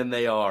better than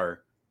they are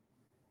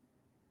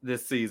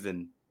this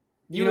season,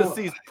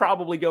 USC's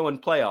probably going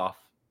playoff.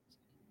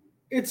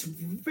 It's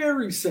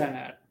very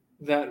sad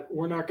that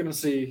we're not going to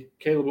see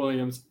Caleb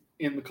Williams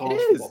in the college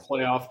football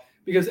playoff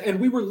and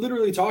we were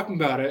literally talking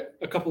about it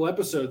a couple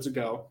episodes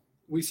ago.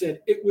 We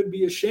said it would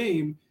be a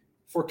shame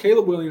for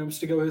Caleb Williams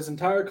to go his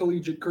entire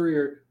collegiate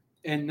career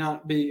and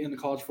not be in the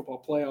college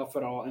football playoff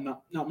at all and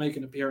not make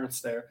an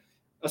appearance there,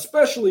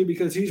 especially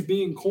because he's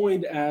being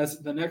coined as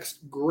the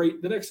next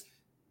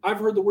I've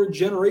heard the word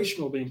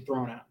generational being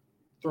thrown out.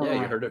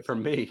 You heard it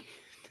from me.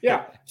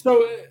 Yeah.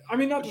 So, I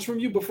mean, not just from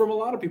you, but from a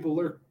lot of people.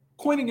 They're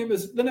coining him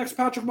as the next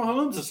Patrick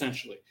Mahomes,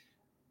 essentially.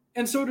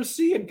 And so to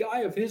see a guy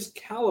of his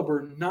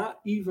caliber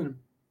not even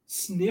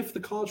sniff the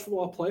college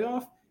football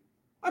playoff,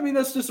 I mean,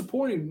 that's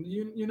disappointing.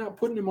 You're not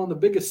putting him on the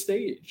biggest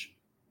stage,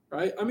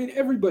 right? I mean,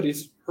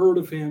 everybody's heard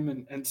of him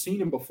and seen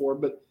him before,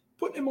 but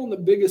putting him on the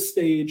biggest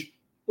stage,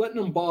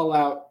 letting him ball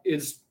out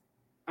is,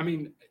 I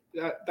mean,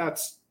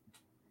 that's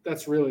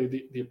really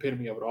the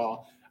epitome of it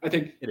all. I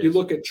think you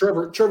look at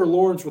Trevor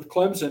Lawrence with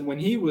Clemson when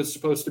he was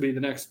supposed to be the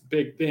next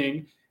big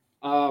thing.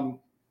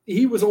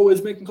 He was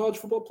always making college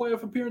football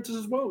playoff appearances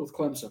as well with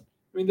Clemson.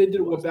 I mean, they did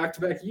it with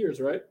back-to-back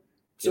years, right?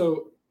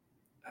 So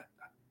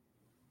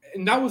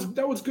and that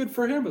was good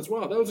for him as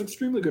well. That was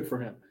extremely good for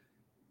him.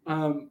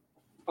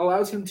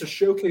 Allows him to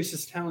showcase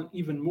his talent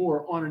even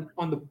more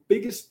on the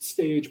biggest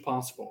stage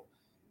possible.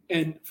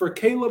 And for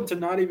Caleb to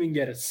not even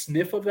get a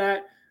sniff of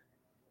that,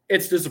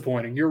 it's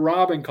disappointing. You're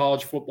robbing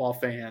college football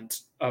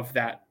fans of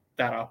that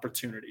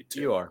opportunity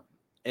too. You are.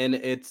 And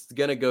it's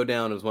going to go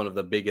down as one of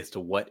the biggest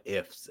what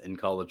ifs in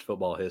college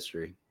football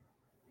history.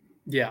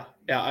 Yeah,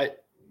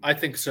 I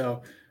think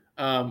so.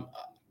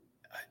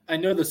 I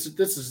know this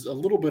is a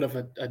little bit of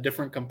a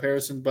different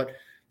comparison, but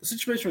the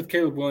situation with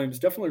Caleb Williams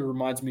definitely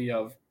reminds me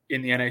of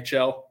in the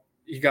NHL.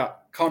 You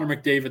got Connor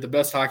McDavid, the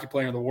best hockey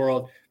player in the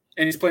world,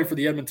 and he's playing for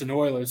the Edmonton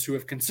Oilers, who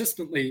have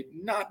consistently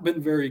not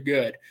been very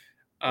good.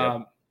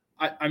 Yep.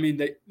 I mean,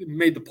 they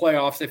made the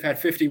playoffs. They've had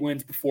 50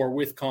 wins before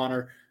with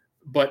Connor,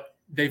 but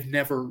they've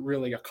never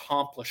really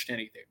accomplished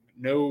anything.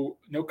 No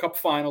Cup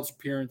Finals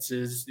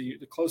appearances. The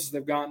closest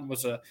they've gotten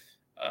was a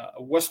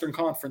Western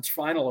Conference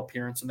final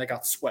appearance, and they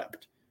got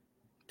swept.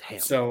 Damn.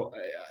 So,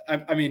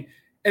 I mean,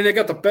 and they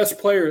got the best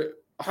player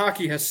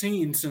hockey has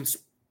seen since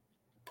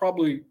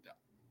probably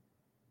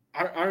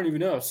I don't even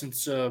know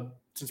since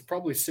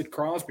probably Sid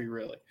Crosby,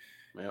 really.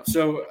 Yep.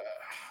 So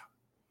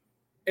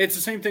it's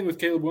the same thing with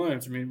Caleb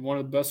Williams. I mean, one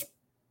of the best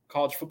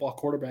college football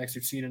quarterbacks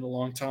we've seen in a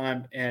long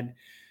time, and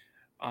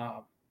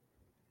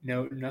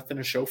nothing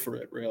to show for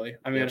it, really.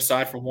 I mean,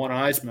 aside from one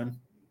Heisman.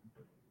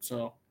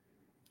 So.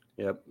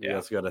 Yep. You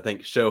also got to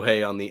thank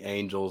Shohei on the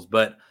Angels,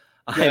 but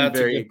I'm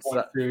very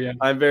excited.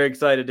 I'm very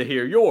excited to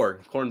hear your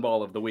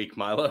cornball of the week,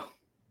 Milo.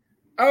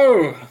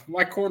 Oh,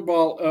 my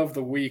cornball of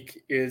the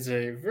week is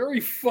a very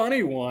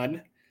funny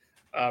one.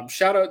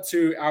 Shout out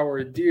to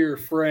our dear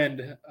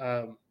friend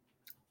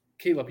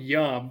Caleb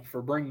Yum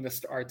for bringing this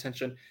to our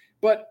attention.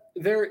 But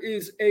there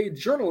is a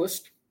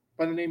journalist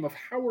by the name of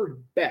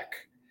Howard Beck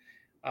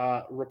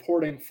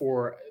reporting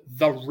for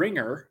The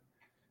Ringer.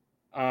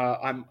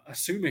 I'm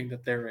assuming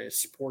that they're a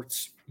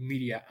sports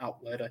media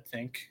outlet, I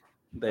think.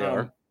 They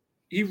are.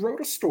 He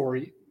wrote a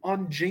story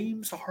on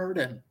James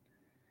Harden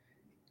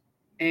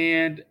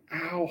and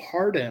how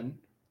Harden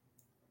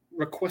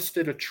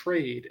requested a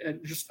trade.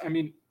 And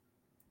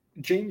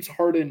James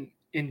Harden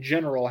in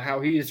general,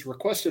 how he has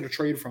requested a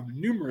trade from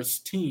numerous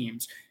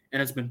teams and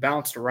has been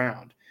bounced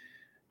around.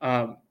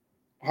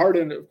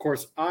 Harden, of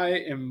course, I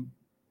am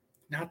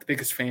not the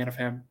biggest fan of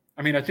him.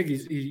 I mean, I think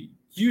he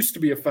used to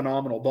be a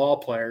phenomenal ball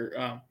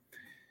player,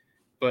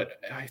 but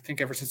I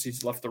think ever since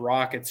he's left the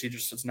Rockets, he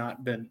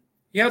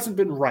hasn't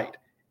been right.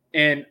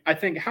 And I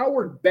think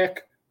Howard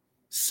Beck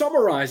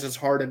summarizes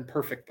Harden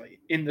perfectly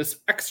in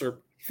this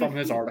excerpt from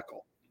his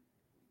article.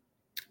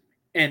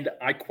 And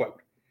I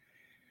quote,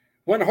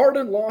 "When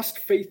Harden lost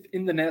faith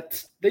in the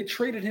Nets, they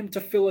traded him to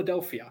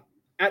Philadelphia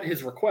at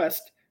his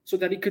request so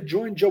that he could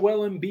join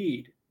Joel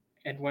Embiid.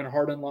 And when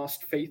Harden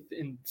lost faith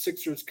in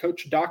Sixers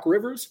coach Doc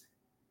Rivers,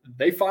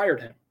 they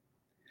fired him."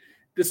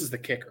 This is the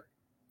kicker.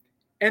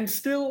 And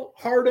still,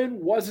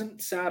 Harden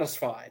wasn't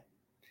satisfied.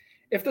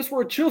 If this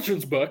were a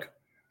children's book,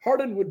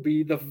 Harden would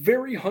be the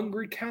very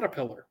hungry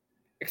caterpillar,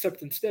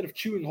 except instead of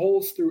chewing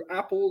holes through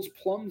apples,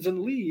 plums,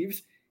 and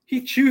leaves,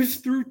 he chews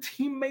through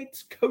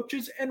teammates,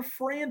 coaches, and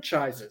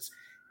franchises.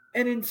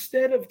 And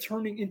instead of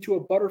turning into a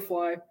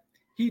butterfly,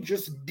 he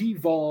just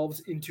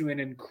devolves into an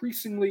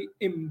increasingly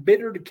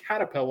embittered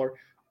caterpillar,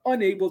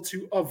 unable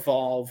to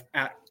evolve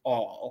at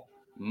all.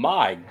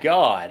 My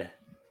God.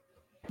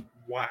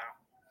 Wow.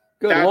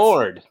 Good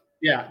Lord.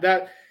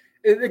 Yeah,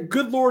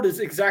 good Lord is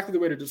exactly the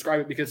way to describe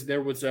it, because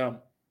there was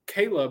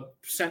Caleb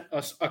sent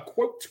us a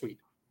quote tweet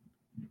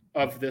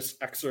of this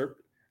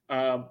excerpt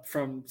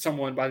from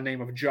someone by the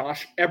name of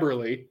Josh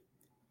Eberly,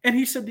 and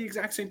he said the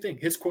exact same thing.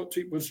 His quote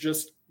tweet was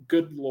just,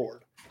 "Good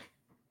Lord."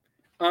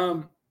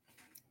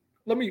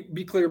 Let me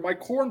be clear. My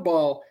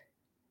cornball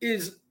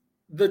is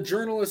the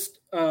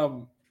journalist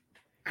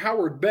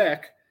Howard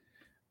Beck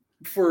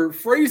for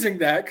phrasing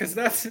that, because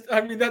that's a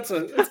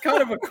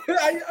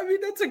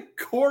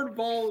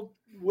cornball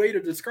way to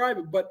describe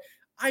it, but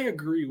I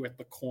agree with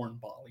the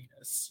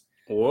cornballiness.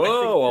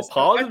 Whoa, a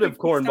positive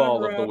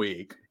cornball of the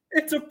week.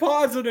 It's a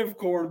positive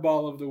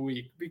cornball of the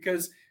week,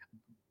 because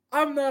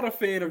I'm not a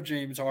fan of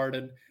James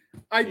Harden.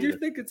 I do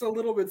think it's a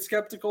little bit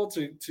skeptical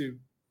to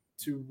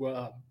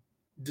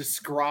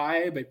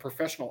describe a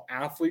professional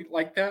athlete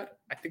like that.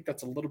 I think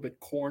that's a little bit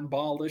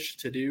cornballish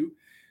to do.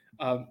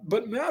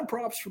 But mad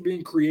props for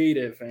being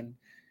creative and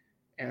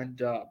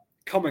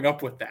coming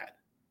up with that.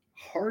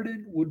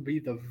 Harden would be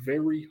the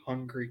very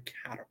hungry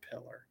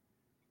caterpillar.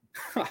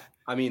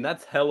 I mean,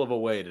 that's hell of a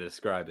way to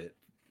describe it.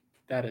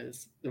 That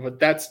is. But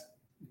that's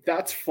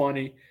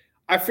funny.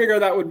 I figure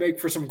that would make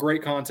for some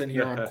great content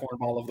here on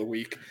Cornball of the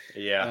Week.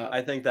 Yeah,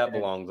 I think that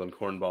belongs on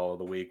Cornball of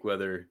the Week,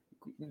 whether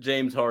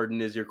James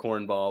Harden is your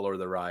cornball or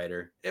the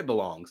rider. It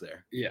belongs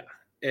there. Yeah,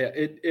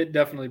 it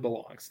definitely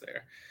belongs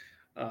there.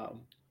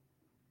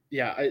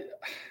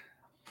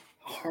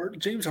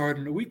 James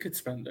Harden, we could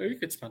spend a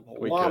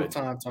lot of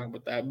time talking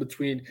about that,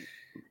 between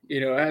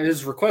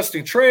his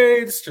requesting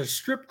trades to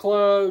strip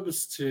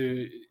clubs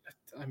to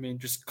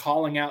just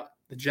calling out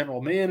the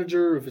general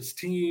manager of his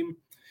team.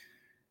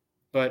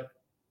 But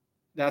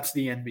that's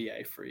the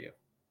NBA for you.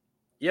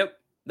 Yep,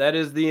 that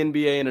is the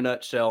NBA in a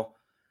nutshell.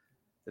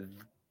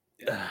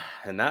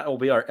 And that will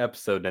be our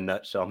episode in a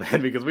nutshell,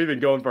 man, because we've been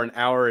going for an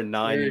hour and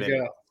 9 minutes.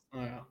 Go.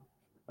 Yeah.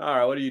 All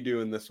right, what are you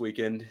doing this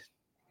weekend?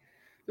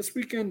 This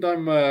weekend,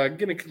 I'm going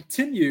to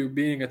continue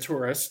being a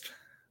tourist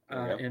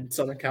in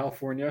Southern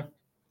California.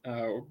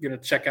 We're going to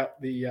check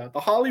out the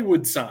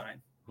Hollywood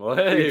sign. Whoa.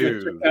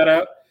 Check that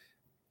out.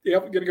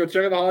 Yep, I'm going to go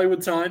check out the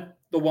Hollywood sign,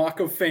 the Walk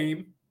of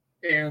Fame,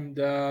 and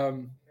I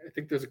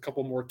think there's a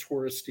couple more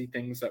touristy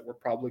things that we're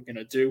probably going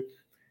to do.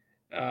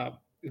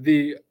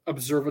 The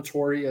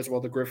observatory as well,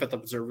 the Griffith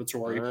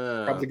Observatory.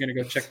 Probably going to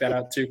go check that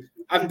out too.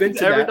 I've been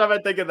to Every time I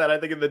think of that, I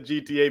think of the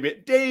GTA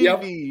bit.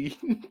 Davey!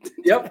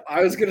 Yep,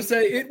 I was going to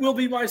say it will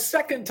be my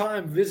second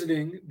time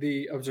visiting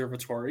the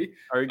observatory.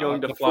 Are you going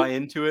to fly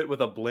into it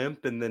with a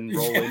blimp and then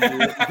roll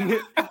into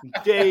it?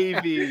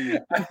 Davey!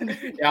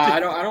 Yeah, I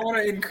don't want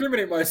to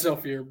incriminate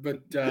myself here, but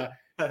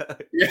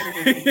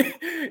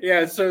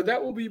yeah, so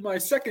that will be my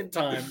second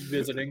time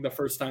visiting, the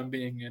first time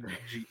being in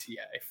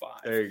GTA 5.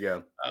 There you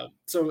go.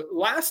 So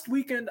last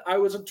weekend, I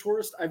was a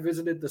tourist. I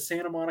visited the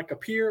Santa Monica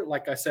Pier.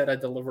 Like I said, I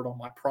delivered on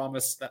my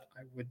promise that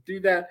I would do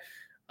that.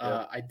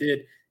 I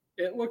did.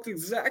 It looked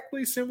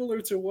exactly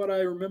similar to what I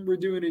remember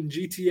doing in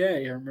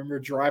GTA. I remember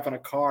driving a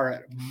car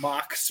at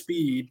Mach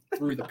speed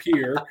through the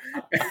pier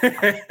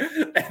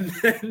and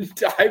then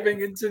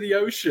diving into the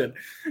ocean.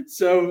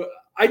 So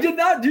I did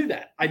not do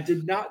that. I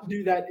did not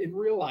do that in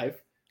real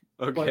life.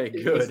 Okay,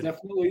 good.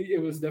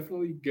 It was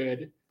definitely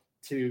good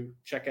to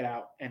check it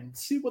out and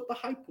see what the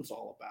hype was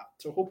all about.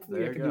 So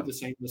hopefully I can do the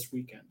same this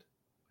weekend.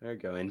 There you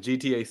go. And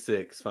GTA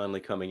 6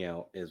 finally coming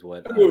out is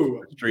what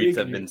the streets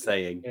have been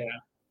saying. Yeah.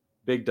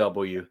 Big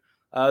W.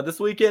 This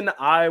weekend,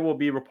 I will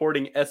be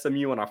reporting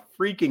SMU on a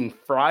freaking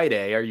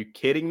Friday. Are you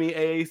kidding me,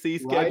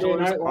 AAC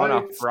schedulers? On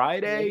a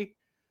Friday?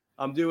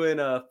 I'm doing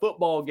a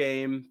football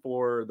game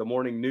for the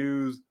morning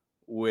news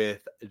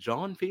with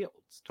John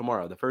Fields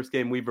tomorrow. The first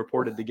game we've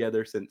reported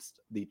together since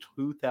the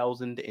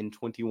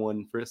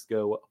 2021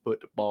 Frisco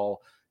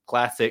Football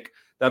Classic.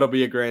 That'll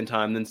be a grand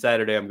time. Then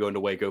Saturday, I'm going to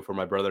Waco for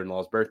my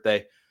brother-in-law's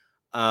birthday.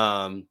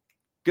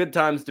 Good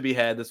times to be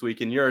had this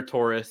weekend. You're a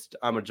tourist.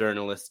 I'm a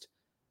journalist.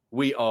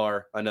 We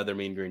are another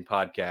Mean Green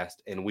podcast,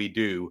 and we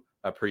do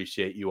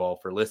appreciate you all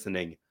for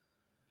listening.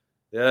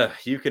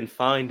 You can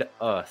find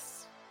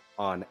us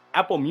on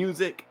Apple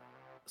Music,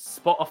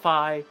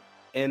 Spotify,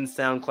 and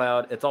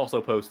SoundCloud. It's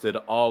also posted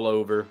all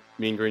over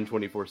Mean Green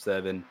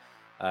 24/7.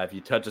 If you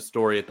touch a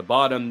story at the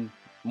bottom,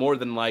 more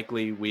than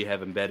likely we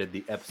have embedded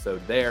the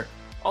episode there.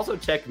 Also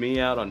check me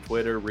out on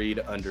Twitter,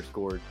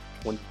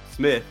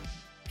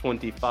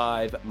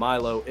 Reed_Smith25.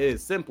 Milo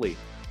is simply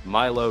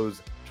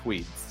Milo's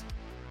Tweets.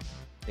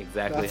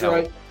 Exactly That's how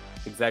right.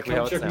 Exactly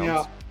Come how it check sounds. me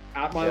out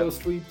at Milo's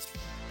Tweets.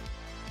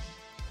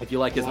 If you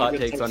like his hot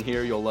takes on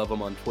here, you'll love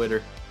them on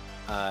Twitter.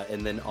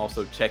 And then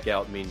also check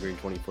out Mean Green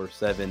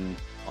 24/7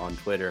 on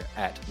Twitter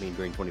at Mean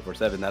Green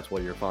 24/7. That's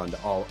where you'll find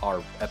all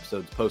our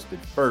episodes posted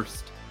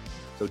first.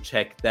 So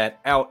check that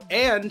out.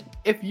 And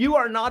if you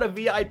are not a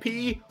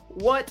VIP,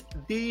 what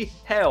the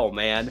hell,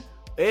 man?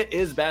 It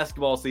is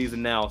basketball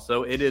season now,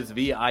 so it is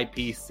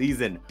VIP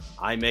season.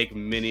 I make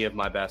many of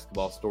my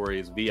basketball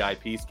stories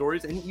VIP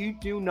stories, and you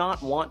do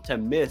not want to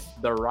miss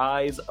the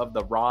rise of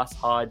the Ross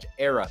Hodge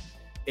era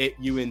at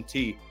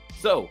UNT.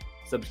 So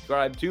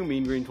subscribe to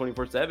Mean Green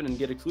 24/7 and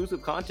get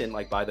exclusive content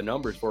like By the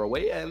Numbers for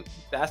away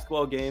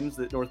basketball games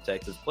that North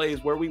Texas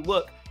plays, where we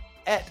look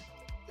at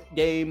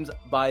games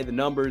by the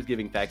numbers,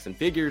 giving facts and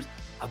figures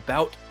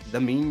about the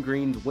Mean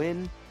Green's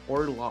win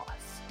or loss.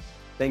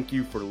 Thank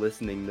you for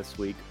listening this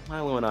week.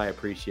 Milo and I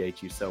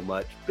appreciate you so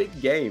much.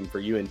 Big game for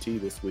UNT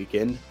this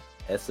weekend.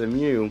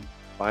 SMU,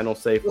 final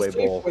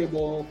Safeway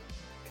Bowl.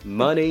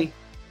 Money,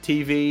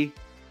 TV,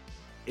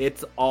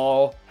 it's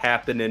all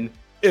happening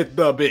at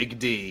the Big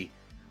D.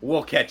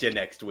 We'll catch you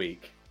next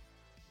week.